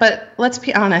that, but let's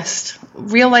be honest,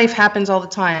 real life happens all the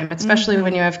time, especially mm-hmm.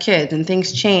 when you have kids and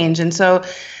things change. And so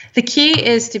the key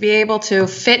is to be able to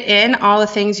fit in all the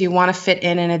things you want to fit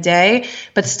in a day,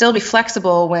 but still be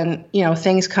flexible when,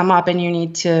 things come up and you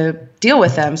need to deal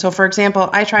with them. So for example,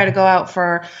 I try to go out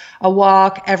for a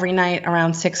walk every night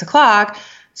around 6:00.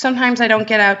 Sometimes I don't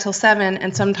get out till 7,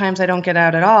 and sometimes I don't get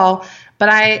out at all. But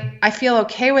I feel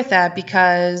okay with that,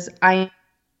 because I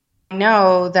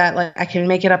know that I can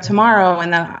make it up tomorrow,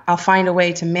 and then I'll find a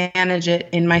way to manage it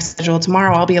in my schedule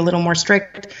tomorrow. I'll be a little more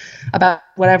strict about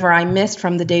whatever I missed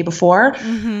from the day before.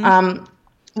 Mm-hmm.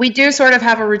 We do sort of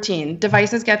have a routine.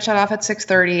 Devices get shut off at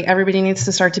 6:30. Everybody needs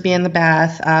to start to be in the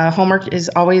bath. Homework is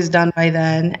always done by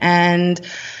then. And,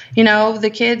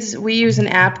 the kids, we use an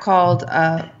app called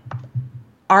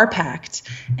are packed,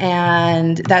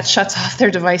 and that shuts off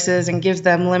their devices and gives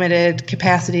them limited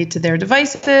capacity to their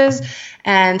devices.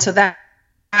 And so that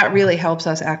really helps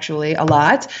us actually a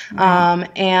lot.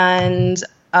 Right.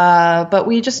 But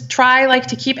we just try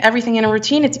to keep everything in a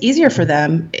routine. It's easier for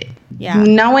them. Yeah.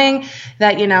 Knowing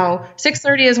that,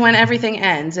 6:30 is when everything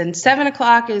ends, and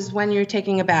 7:00 is when you're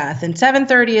taking a bath, and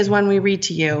 7:30 is when we read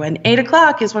to you, and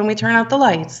 8:00 is when we turn out the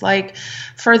lights.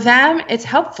 For them, it's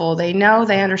helpful. They know,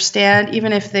 they understand,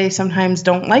 even if they sometimes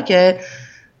don't like it.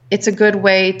 It's a good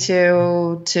way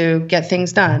to get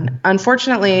things done.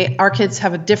 Unfortunately, our kids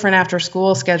have a different after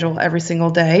school schedule every single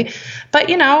day, but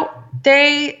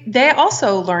they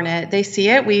also learn it. They see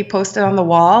it. We post it on the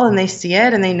wall, and they see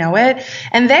it, and they know it.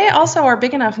 And they also are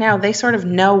big enough now. They sort of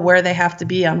know where they have to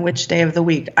be on which day of the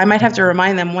week. I might have to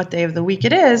remind them what day of the week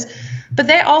it is, but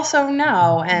they also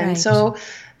know. And so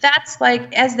that's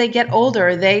as they get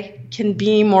older, they can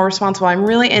be more responsible. I'm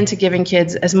really into giving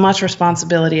kids as much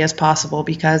responsibility as possible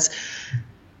because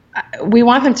we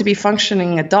want them to be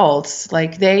functioning adults.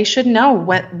 They should know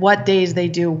what days they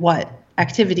do what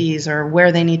activities or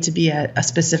where they need to be at a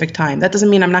specific time. That doesn't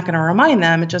mean I'm not going to remind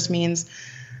them. It just means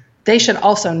they should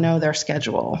also know their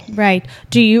schedule. Right.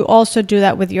 Do you also do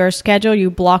that with your schedule? You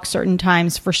block certain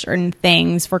times for certain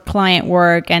things, for client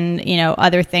work and,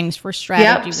 other things for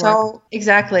strategy work? So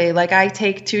exactly. I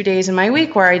take 2 days in my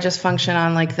week where I just function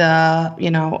on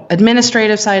the,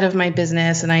 administrative side of my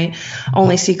business, and I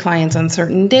only see clients on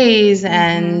certain days. Mm-hmm.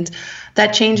 And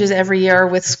that changes every year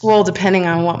with school depending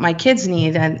on what my kids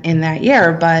need in that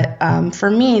year. But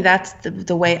for me, that's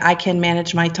the way I can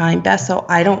manage my time best so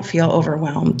I don't feel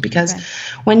overwhelmed. Because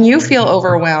when you feel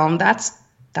overwhelmed, that's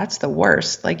the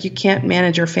worst. You can't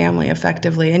manage your family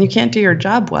effectively, and you can't do your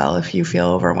job well if you feel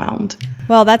overwhelmed.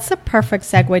 Well, that's a perfect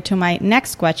segue to my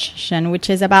next question, which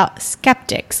is about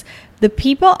skeptics. The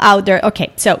people out there,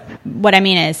 okay, so what I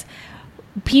mean is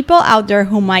people out there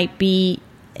who might be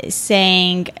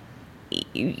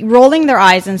rolling their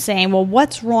eyes and saying, well,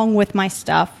 what's wrong with my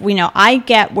stuff? I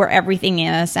get where everything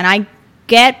is, and I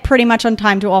get pretty much on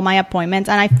time to all my appointments,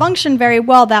 and I function very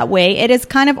well that way. It is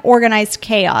kind of organized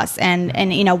chaos, and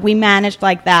we manage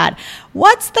like that.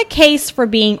 What's the case for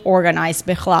being organized,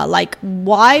 Bichlal?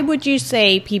 Why would you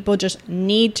say people just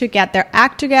need to get their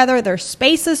act together, their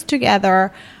spaces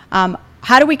together?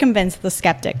 How do we convince the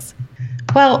skeptics?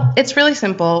 Well, it's really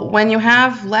simple. When you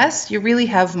have less, you really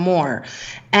have more.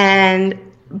 And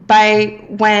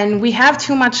when we have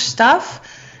too much stuff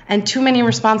and too many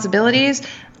responsibilities,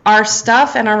 our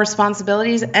stuff and our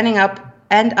responsibilities end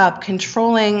up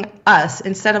controlling us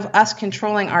instead of us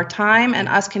controlling our time and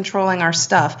us controlling our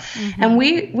stuff. Mm-hmm. And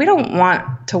we don't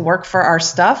want to work for our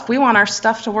stuff. We want our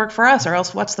stuff to work for us, or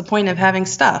else what's the point of having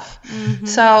stuff? Mm-hmm.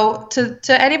 So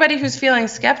to anybody who's feeling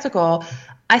skeptical,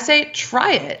 I say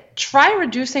try it. Try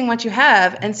reducing what you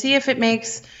have and see if it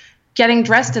makes getting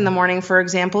dressed in the morning, for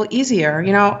example, easier.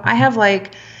 I have I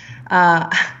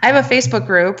have a Facebook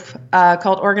group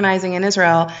called Organizing in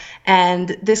Israel,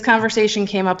 and this conversation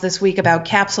came up this week about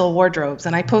capsule wardrobes,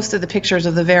 and I posted the pictures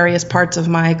of the various parts of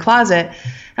my closet, and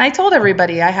I told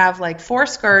everybody I have 4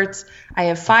 skirts, I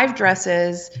have 5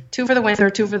 dresses, 2 for the winter,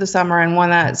 2 for the summer, and 1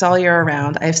 that's all year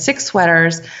round. I have 6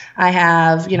 sweaters. I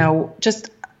have, just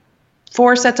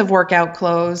 4 sets of workout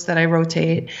clothes that I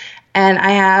rotate. And I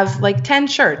have 10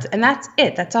 shirts, and that's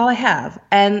it. That's all I have.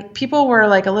 And people were a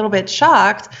little bit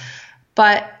shocked,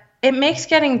 but it makes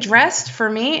getting dressed for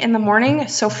me in the morning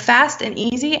so fast and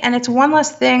easy. And it's one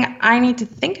less thing I need to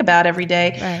think about every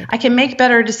day. Right. I can make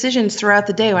better decisions throughout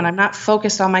the day when I'm not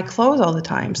focused on my clothes all the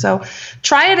time. So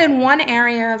try it in one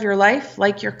area of your life,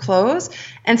 like your clothes,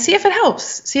 and see if it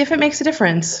helps. See if it makes a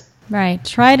difference. Right.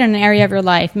 Try it in an area of your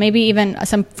life. Maybe even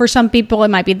for some people, it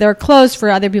might be their clothes. For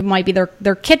other people, it might be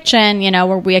their kitchen,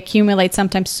 where we accumulate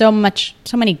sometimes so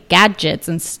many gadgets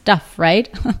and stuff,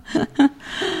 right?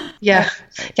 Yeah.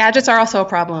 Gadgets are also a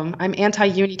problem. I'm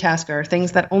anti-unitasker,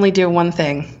 things that only do one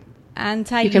thing.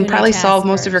 You can probably solve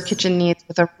most of your kitchen needs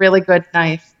with a really good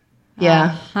knife.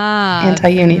 Yeah.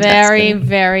 Anti-unitasker. Very,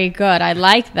 very good. I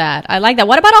like that.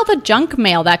 What about all the junk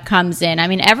mail that comes in? I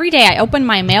mean, every day I open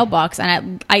my mailbox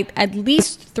and I at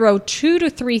least throw 2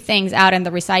 to 3 things out in the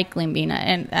recycling bin.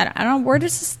 And I don't know, where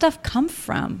does this stuff come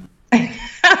from? It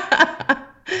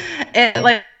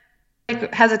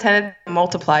has a tendency to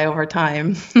multiply over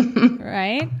time.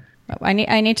 Right? I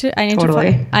need to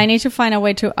find a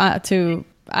way to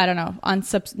I don't know,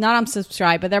 not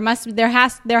unsubscribe, but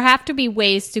there have to be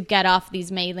ways to get off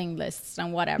these mailing lists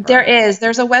and whatever.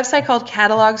 There's a website called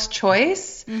Catalogs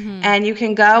Choice, mm-hmm. and you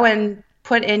can go and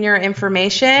put in your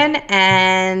information,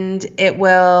 and it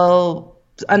will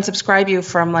unsubscribe you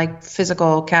from like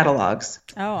physical catalogs.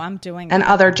 Oh, I'm doing that. And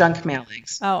other junk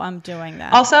mailings. Oh, I'm doing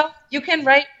that. Also, you can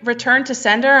write return to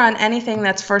sender on anything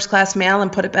that's first class mail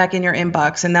and put it back in your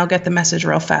inbox, and they'll get the message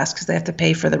real fast because they have to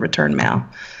pay for the return mail.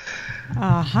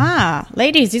 Aha.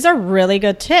 Ladies, these are really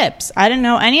good tips. I didn't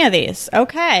know any of these.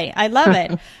 Okay. I love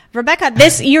it. Rebecca,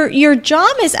 your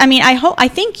job is, I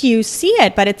think you see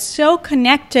it, but it's so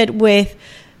connected with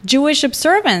Jewish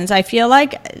observance. I feel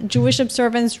like Jewish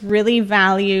observance really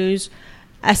values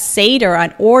a seder,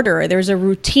 an order. There's a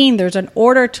routine. There's an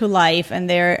order to life, and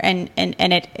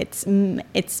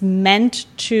it's meant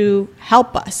to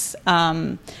help us.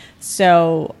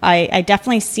 So I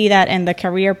definitely see that in the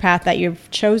career path that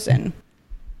you've chosen.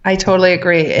 I totally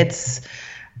agree.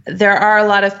 There are a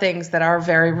lot of things that are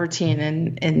very routine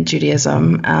in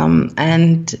Judaism,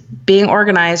 and being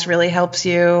organized really helps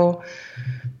you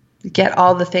get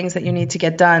all the things that you need to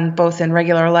get done, both in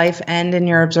regular life and in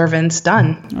your observance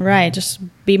done. Right. Just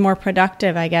be more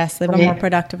productive, I guess. Live a more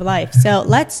productive life. So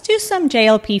let's do some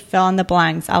JLP fill in the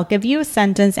blanks. I'll give you a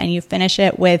sentence and you finish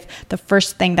it with the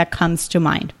first thing that comes to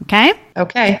mind. Okay?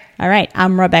 Okay. All right.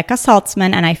 I'm Rebecca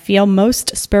Saltzman, and I feel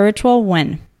most spiritual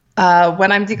when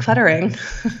I'm decluttering.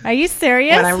 Are you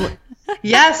serious?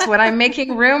 Yes, when I'm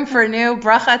making room for new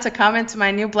bracha to come into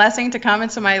my new blessing to come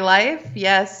into my life.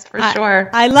 Yes, for sure.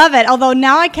 I love it. Although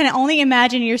now I can only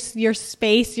imagine your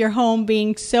space, your home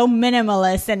being so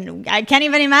minimalist, and I can't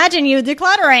even imagine you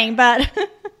decluttering, but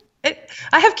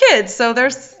I have kids, so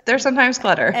there's sometimes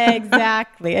clutter.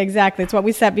 Exactly. It's what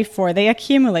we said before. They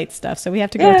accumulate stuff, so we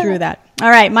have to go through that. All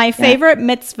right, my favorite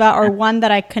mitzvah, or one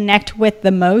that I connect with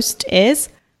the most, is?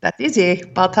 That's easy.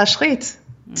 Bal tashchit.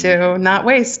 To not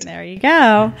waste. There you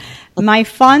go. My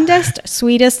fondest,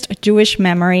 sweetest Jewish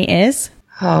memory is?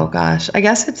 Oh, gosh. I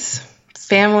guess it's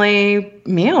family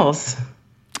meals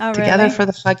together for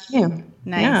the Chagim.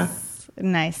 Nice. Yeah.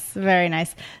 Nice. Very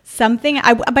nice.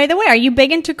 By the way, are you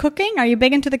big into cooking? Are you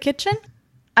big into the kitchen?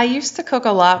 I used to cook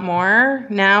a lot more.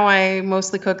 Now I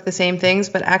mostly cook the same things,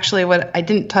 but actually I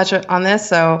didn't touch on this,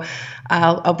 so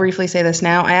I'll briefly say this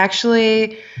now. I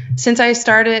actually, since I made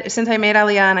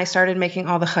Aliyah and I started making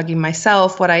all the chagim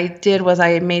myself, what I did was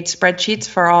I made spreadsheets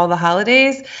for all the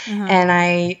holidays, and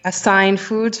I assigned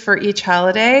foods for each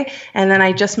holiday, and then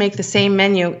I just make the same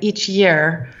menu each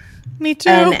year. Me too.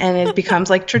 And it becomes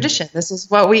like tradition. This is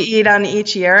what we eat on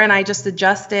each year, and I just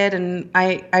adjust it, and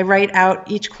I write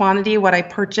out each quantity, what I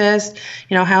purchased,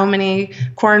 how many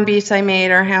corned beefs I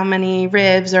made, or how many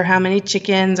ribs, or how many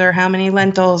chickens, or how many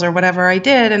lentils, or whatever I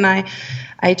did, and I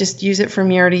just use it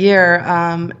from year to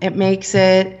year. It makes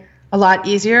it a lot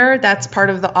easier. That's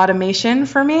part of the automation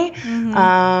for me.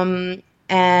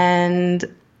 And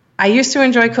I used to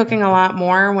enjoy cooking a lot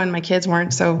more when my kids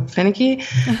weren't so finicky,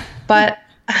 but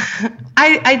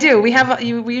I do. We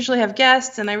usually have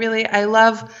guests, and I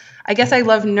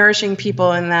love nourishing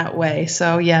people in that way.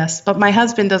 So yes, but my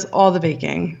husband does all the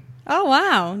baking. Oh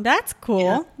wow, that's cool.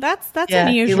 Yeah. That's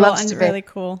unusual and really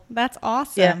cool. That's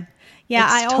awesome. Yeah.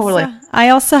 I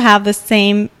also have the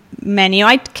same menu.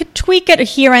 I could tweak it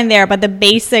here and there, but the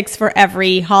basics for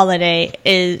every holiday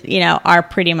are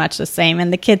pretty much the same.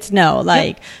 And the kids know,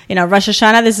 Rosh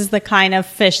Hashanah, this is the kind of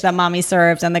fish that mommy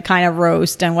serves, and the kind of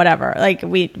roast and whatever. Like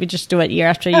we just do it year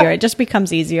after year. It just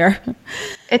becomes easier.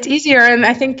 It's easier, and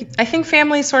I think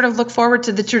families sort of look forward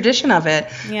to the tradition of it.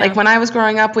 Yeah. Like when I was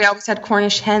growing up, we always had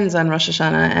Cornish hens on Rosh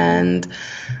Hashanah, and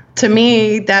to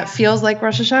me, that feels like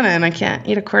Rosh Hashanah, and I can't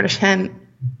eat a Cornish hen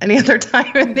any other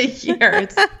time in the year.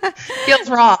 It feels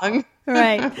wrong.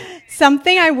 Right.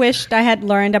 Something I wished I had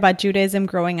learned about Judaism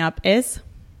growing up is?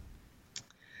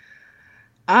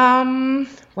 Wow,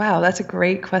 that's a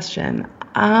great question.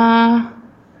 I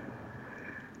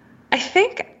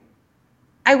think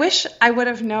I wish I would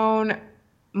have known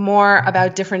more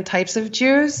about different types of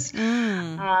Jews.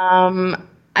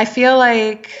 I feel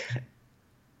like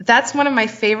that's one of my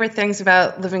favorite things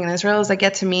about living in Israel is I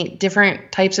get to meet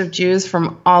different types of Jews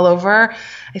from all over.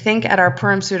 I think at our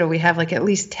Purim Suda we have like at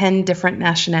least 10 different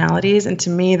nationalities, and to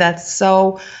me that's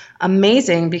so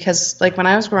amazing because like when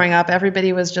I was growing up,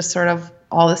 everybody was just sort of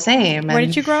all the same. Where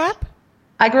did you grow up?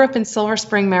 I grew up in Silver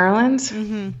Spring, Maryland.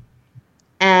 Mm-hmm.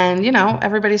 And,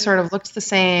 everybody sort of looks the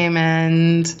same,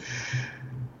 and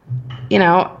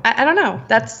I don't know.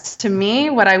 That's to me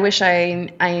what I wish I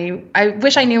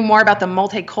wish I knew more about the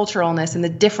multiculturalness and the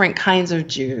different kinds of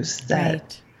Jews that.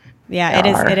 Right.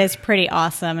 Yeah, it is pretty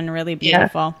awesome and really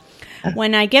beautiful. Yeah.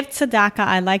 When I give tzedakah,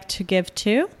 I like to give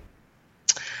to.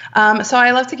 So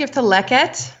I love to give to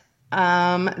Leket,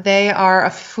 They are a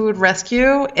food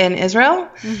rescue in Israel,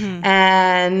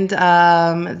 and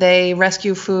they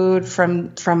rescue food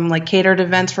from like catered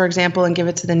events, for example, and give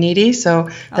it to the needy. So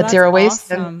that's zero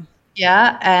waste. Awesome.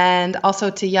 And also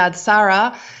to Yad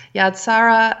Sarah. Yad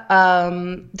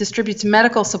Sarah distributes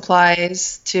medical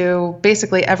supplies to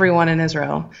basically everyone in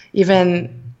Israel,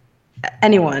 even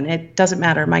anyone. It doesn't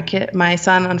matter. My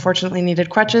son unfortunately needed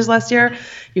crutches last year.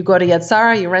 You go to Yad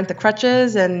Sarah, you rent the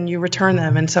crutches, and you return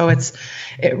them. And so it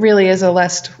really is a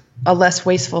less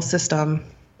wasteful system.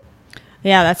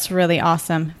 Yeah, that's really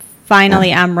awesome.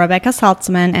 Finally, I'm Rebecca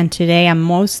Saltzman, and today I'm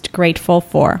most grateful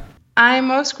for. I'm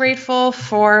most grateful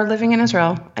for living in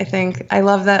Israel. I think I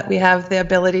love that we have the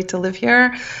ability to live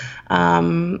here.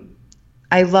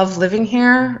 I love living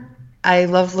here. I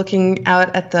love looking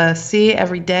out at the sea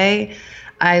every day.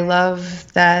 I love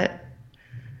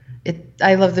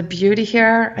I love the beauty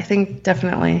here. I think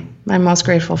definitely I'm most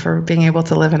grateful for being able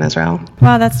to live in Israel.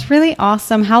 Wow, that's really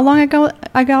awesome. How long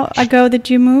ago did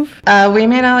you move? We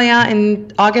made Aliyah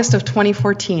in August of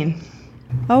 2014.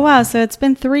 Oh, wow. So it's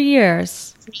been 3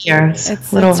 years. 3 years. It's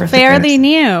fairly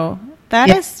new. That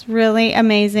is really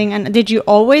amazing. And did you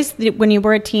always, when you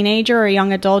were a teenager or a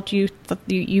young adult, you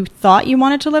thought you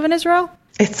wanted to live in Israel?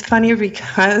 It's funny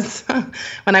because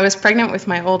when I was pregnant with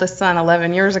my oldest son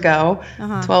 11 years ago,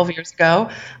 12 years ago,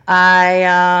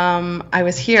 I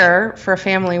was here for a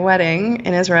family wedding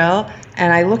in Israel,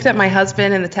 and I looked at my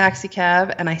husband in the taxi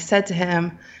cab, and I said to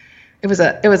him, it was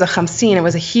a Hamsin, it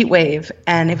was a heat wave,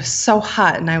 and it was so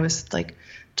hot, and I was like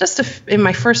in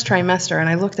my first trimester, and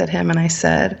I looked at him and I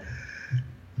said,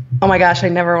 oh my gosh, I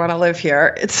never want to live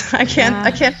here. I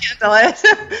can't handle it.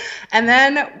 And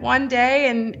then one day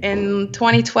in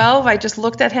 2012, I just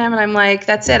looked at him and I'm like,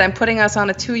 that's it. I'm putting us on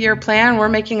a 2-year plan. We're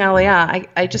making Aliyah.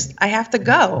 I have to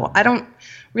go. I don't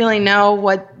really know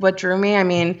what drew me. I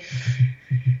mean,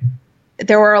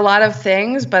 there were a lot of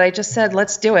things, but I just said,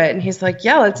 let's do it. And he's like,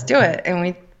 yeah, let's do it.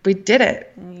 And we did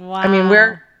it. Wow. I mean,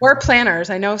 we're planners.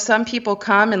 I know some people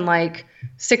come in like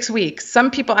 6 weeks.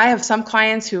 I have some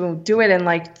clients who do it in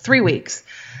like 3 weeks,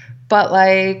 but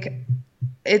like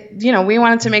we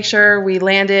wanted to make sure we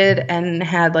landed and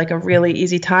had like a really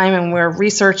easy time, and we're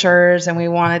researchers and we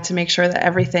wanted to make sure that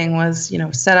everything was,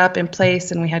 set up in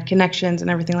place and we had connections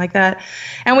and everything like that.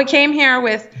 And we came here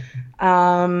with,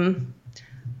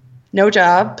 no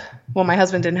job. Well, my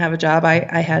husband didn't have a job.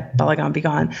 I had Balagan Be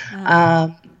Gone.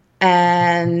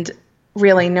 And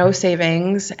really no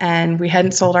savings, and we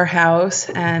hadn't sold our house,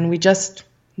 and we just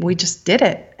did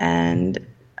it, and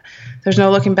there's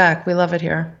no looking back. We love it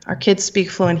here. Our kids speak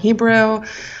fluent Hebrew.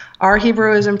 Our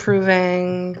Hebrew is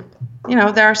improving.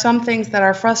 There are some things that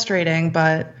are frustrating,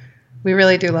 but we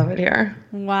really do love it here.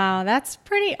 Wow, that's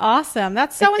pretty awesome.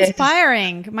 That's so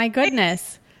inspiring. My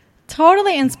goodness.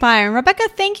 Totally inspiring. Rebecca,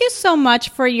 thank you so much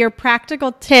for your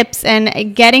practical tips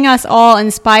and getting us all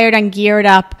inspired and geared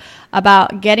up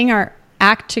about getting our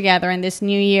act together in this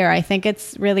new year. I think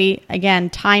it's really,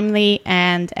 again, timely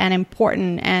and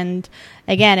important. And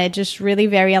again, it just really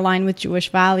very aligned with Jewish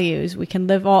values. We can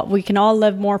all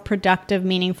live more productive,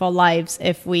 meaningful lives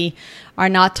if we are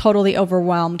not totally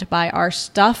overwhelmed by our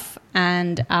stuff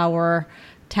and our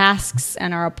tasks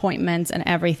and our appointments and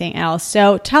everything else.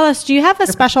 So tell us, do you have a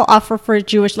special offer for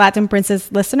Jewish Latin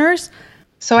Princess listeners?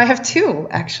 So I have 2,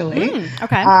 actually.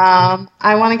 Okay.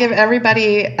 I want to give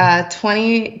everybody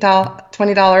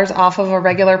 $20 off of a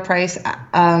regular price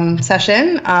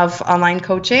session of online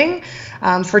coaching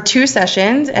for 2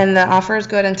 sessions, and the offer is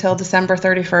good until December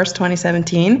 31st,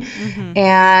 2017.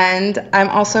 And I'm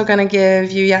also going to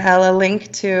give you, Yael, a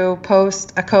link to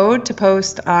post a code to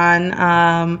post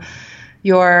on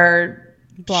your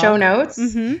blog. Show notes,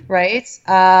 right?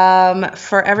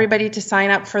 For everybody to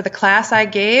sign up for the class I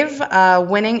gave,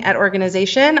 Winning at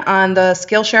Organization, on the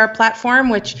Skillshare platform,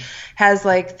 which has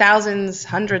like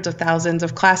hundreds of thousands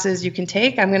of classes you can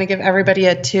take. I'm going to give everybody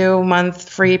a 2-month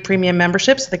free premium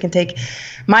membership so they can take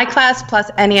my class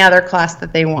plus any other class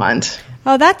that they want.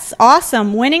 Oh, that's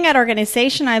awesome. Winning at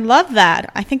Organization. I love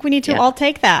that. I think we need to all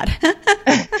take that.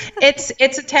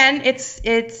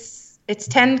 It's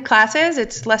 10 classes.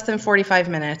 It's less than 45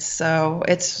 minutes. So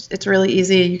it's really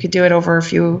easy. You could do it over a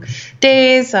few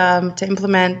days to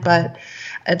implement. But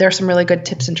there's some really good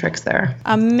tips and tricks there.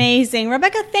 Amazing.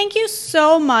 Rebecca, thank you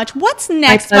so much. What's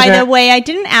next, by the way? I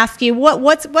didn't ask you.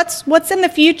 What's in the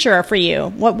future for you?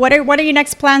 What are your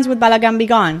next plans with Balagan Be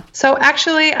Gone? So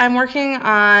actually, I'm working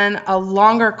on a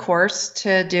longer course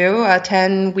to do, a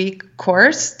 10-week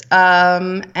course.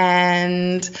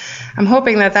 And I'm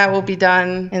hoping that will be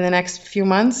done in the next few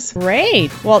months.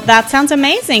 Great. Well, that sounds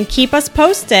amazing. Keep us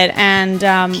posted, and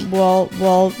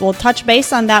we'll touch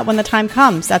base on that when the time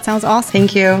comes. That sounds awesome.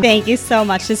 Thank you. Thank you so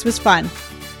much. This was fun.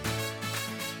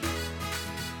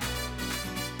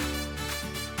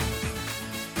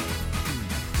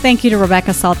 Thank you to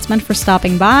Rebecca Saltzman for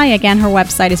stopping by. Again, her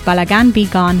website is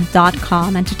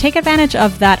balaganbegone.com. And to take advantage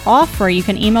of that offer, you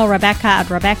can email Rebecca at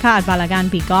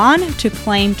balaganbegone to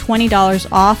claim $20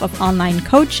 off of online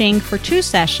coaching for 2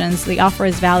 sessions. The offer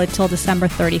is valid till December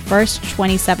 31st,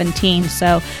 2017.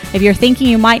 So if you're thinking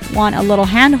you might want a little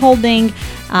hand-holding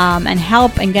and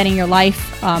help in getting your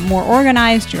life more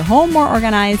organized, your home more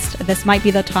organized, this might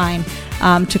be the time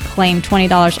to claim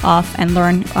 $20 off and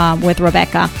learn with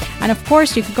Rebecca. And of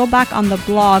course, you can go back on the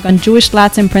blog on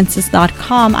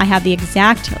JewishLatinPrincess.com. I have the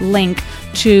exact link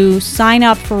to sign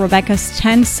up for Rebecca's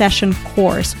 10-session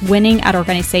course, Winning at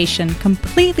Organization,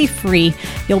 completely free.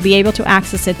 You'll be able to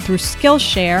access it through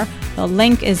Skillshare. The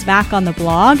link is back on the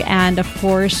blog. And of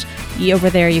course,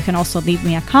 over there, you can also leave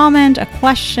me a comment, a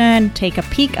question, take a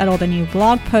peek at all the new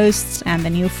blog posts and the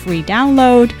new free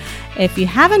download. If you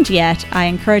haven't yet, I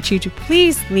encourage you to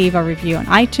please leave a review on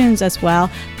iTunes as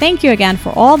well. Thank you again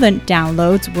for all the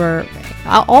downloads. We're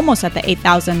almost at the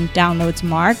 8,000 downloads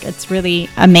mark. It's really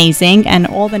amazing. And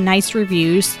all the nice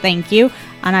reviews. Thank you.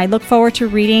 And I look forward to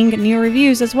reading new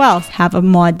reviews as well. Have a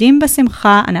Moadim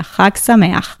B'Simcha and a Chag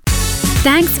Sameach.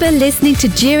 Thanks for listening to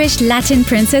Jewish Latin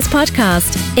Princess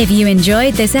Podcast. If you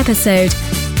enjoyed this episode,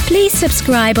 please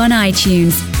subscribe on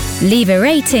iTunes, leave a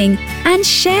rating, and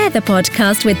share the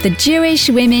podcast with the Jewish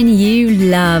women you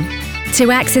love.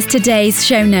 To access today's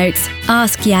show notes,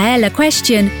 ask Yael a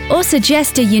question, or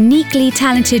suggest a uniquely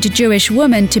talented Jewish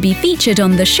woman to be featured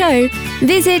on the show,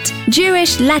 visit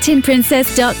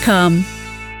JewishLatinPrincess.com.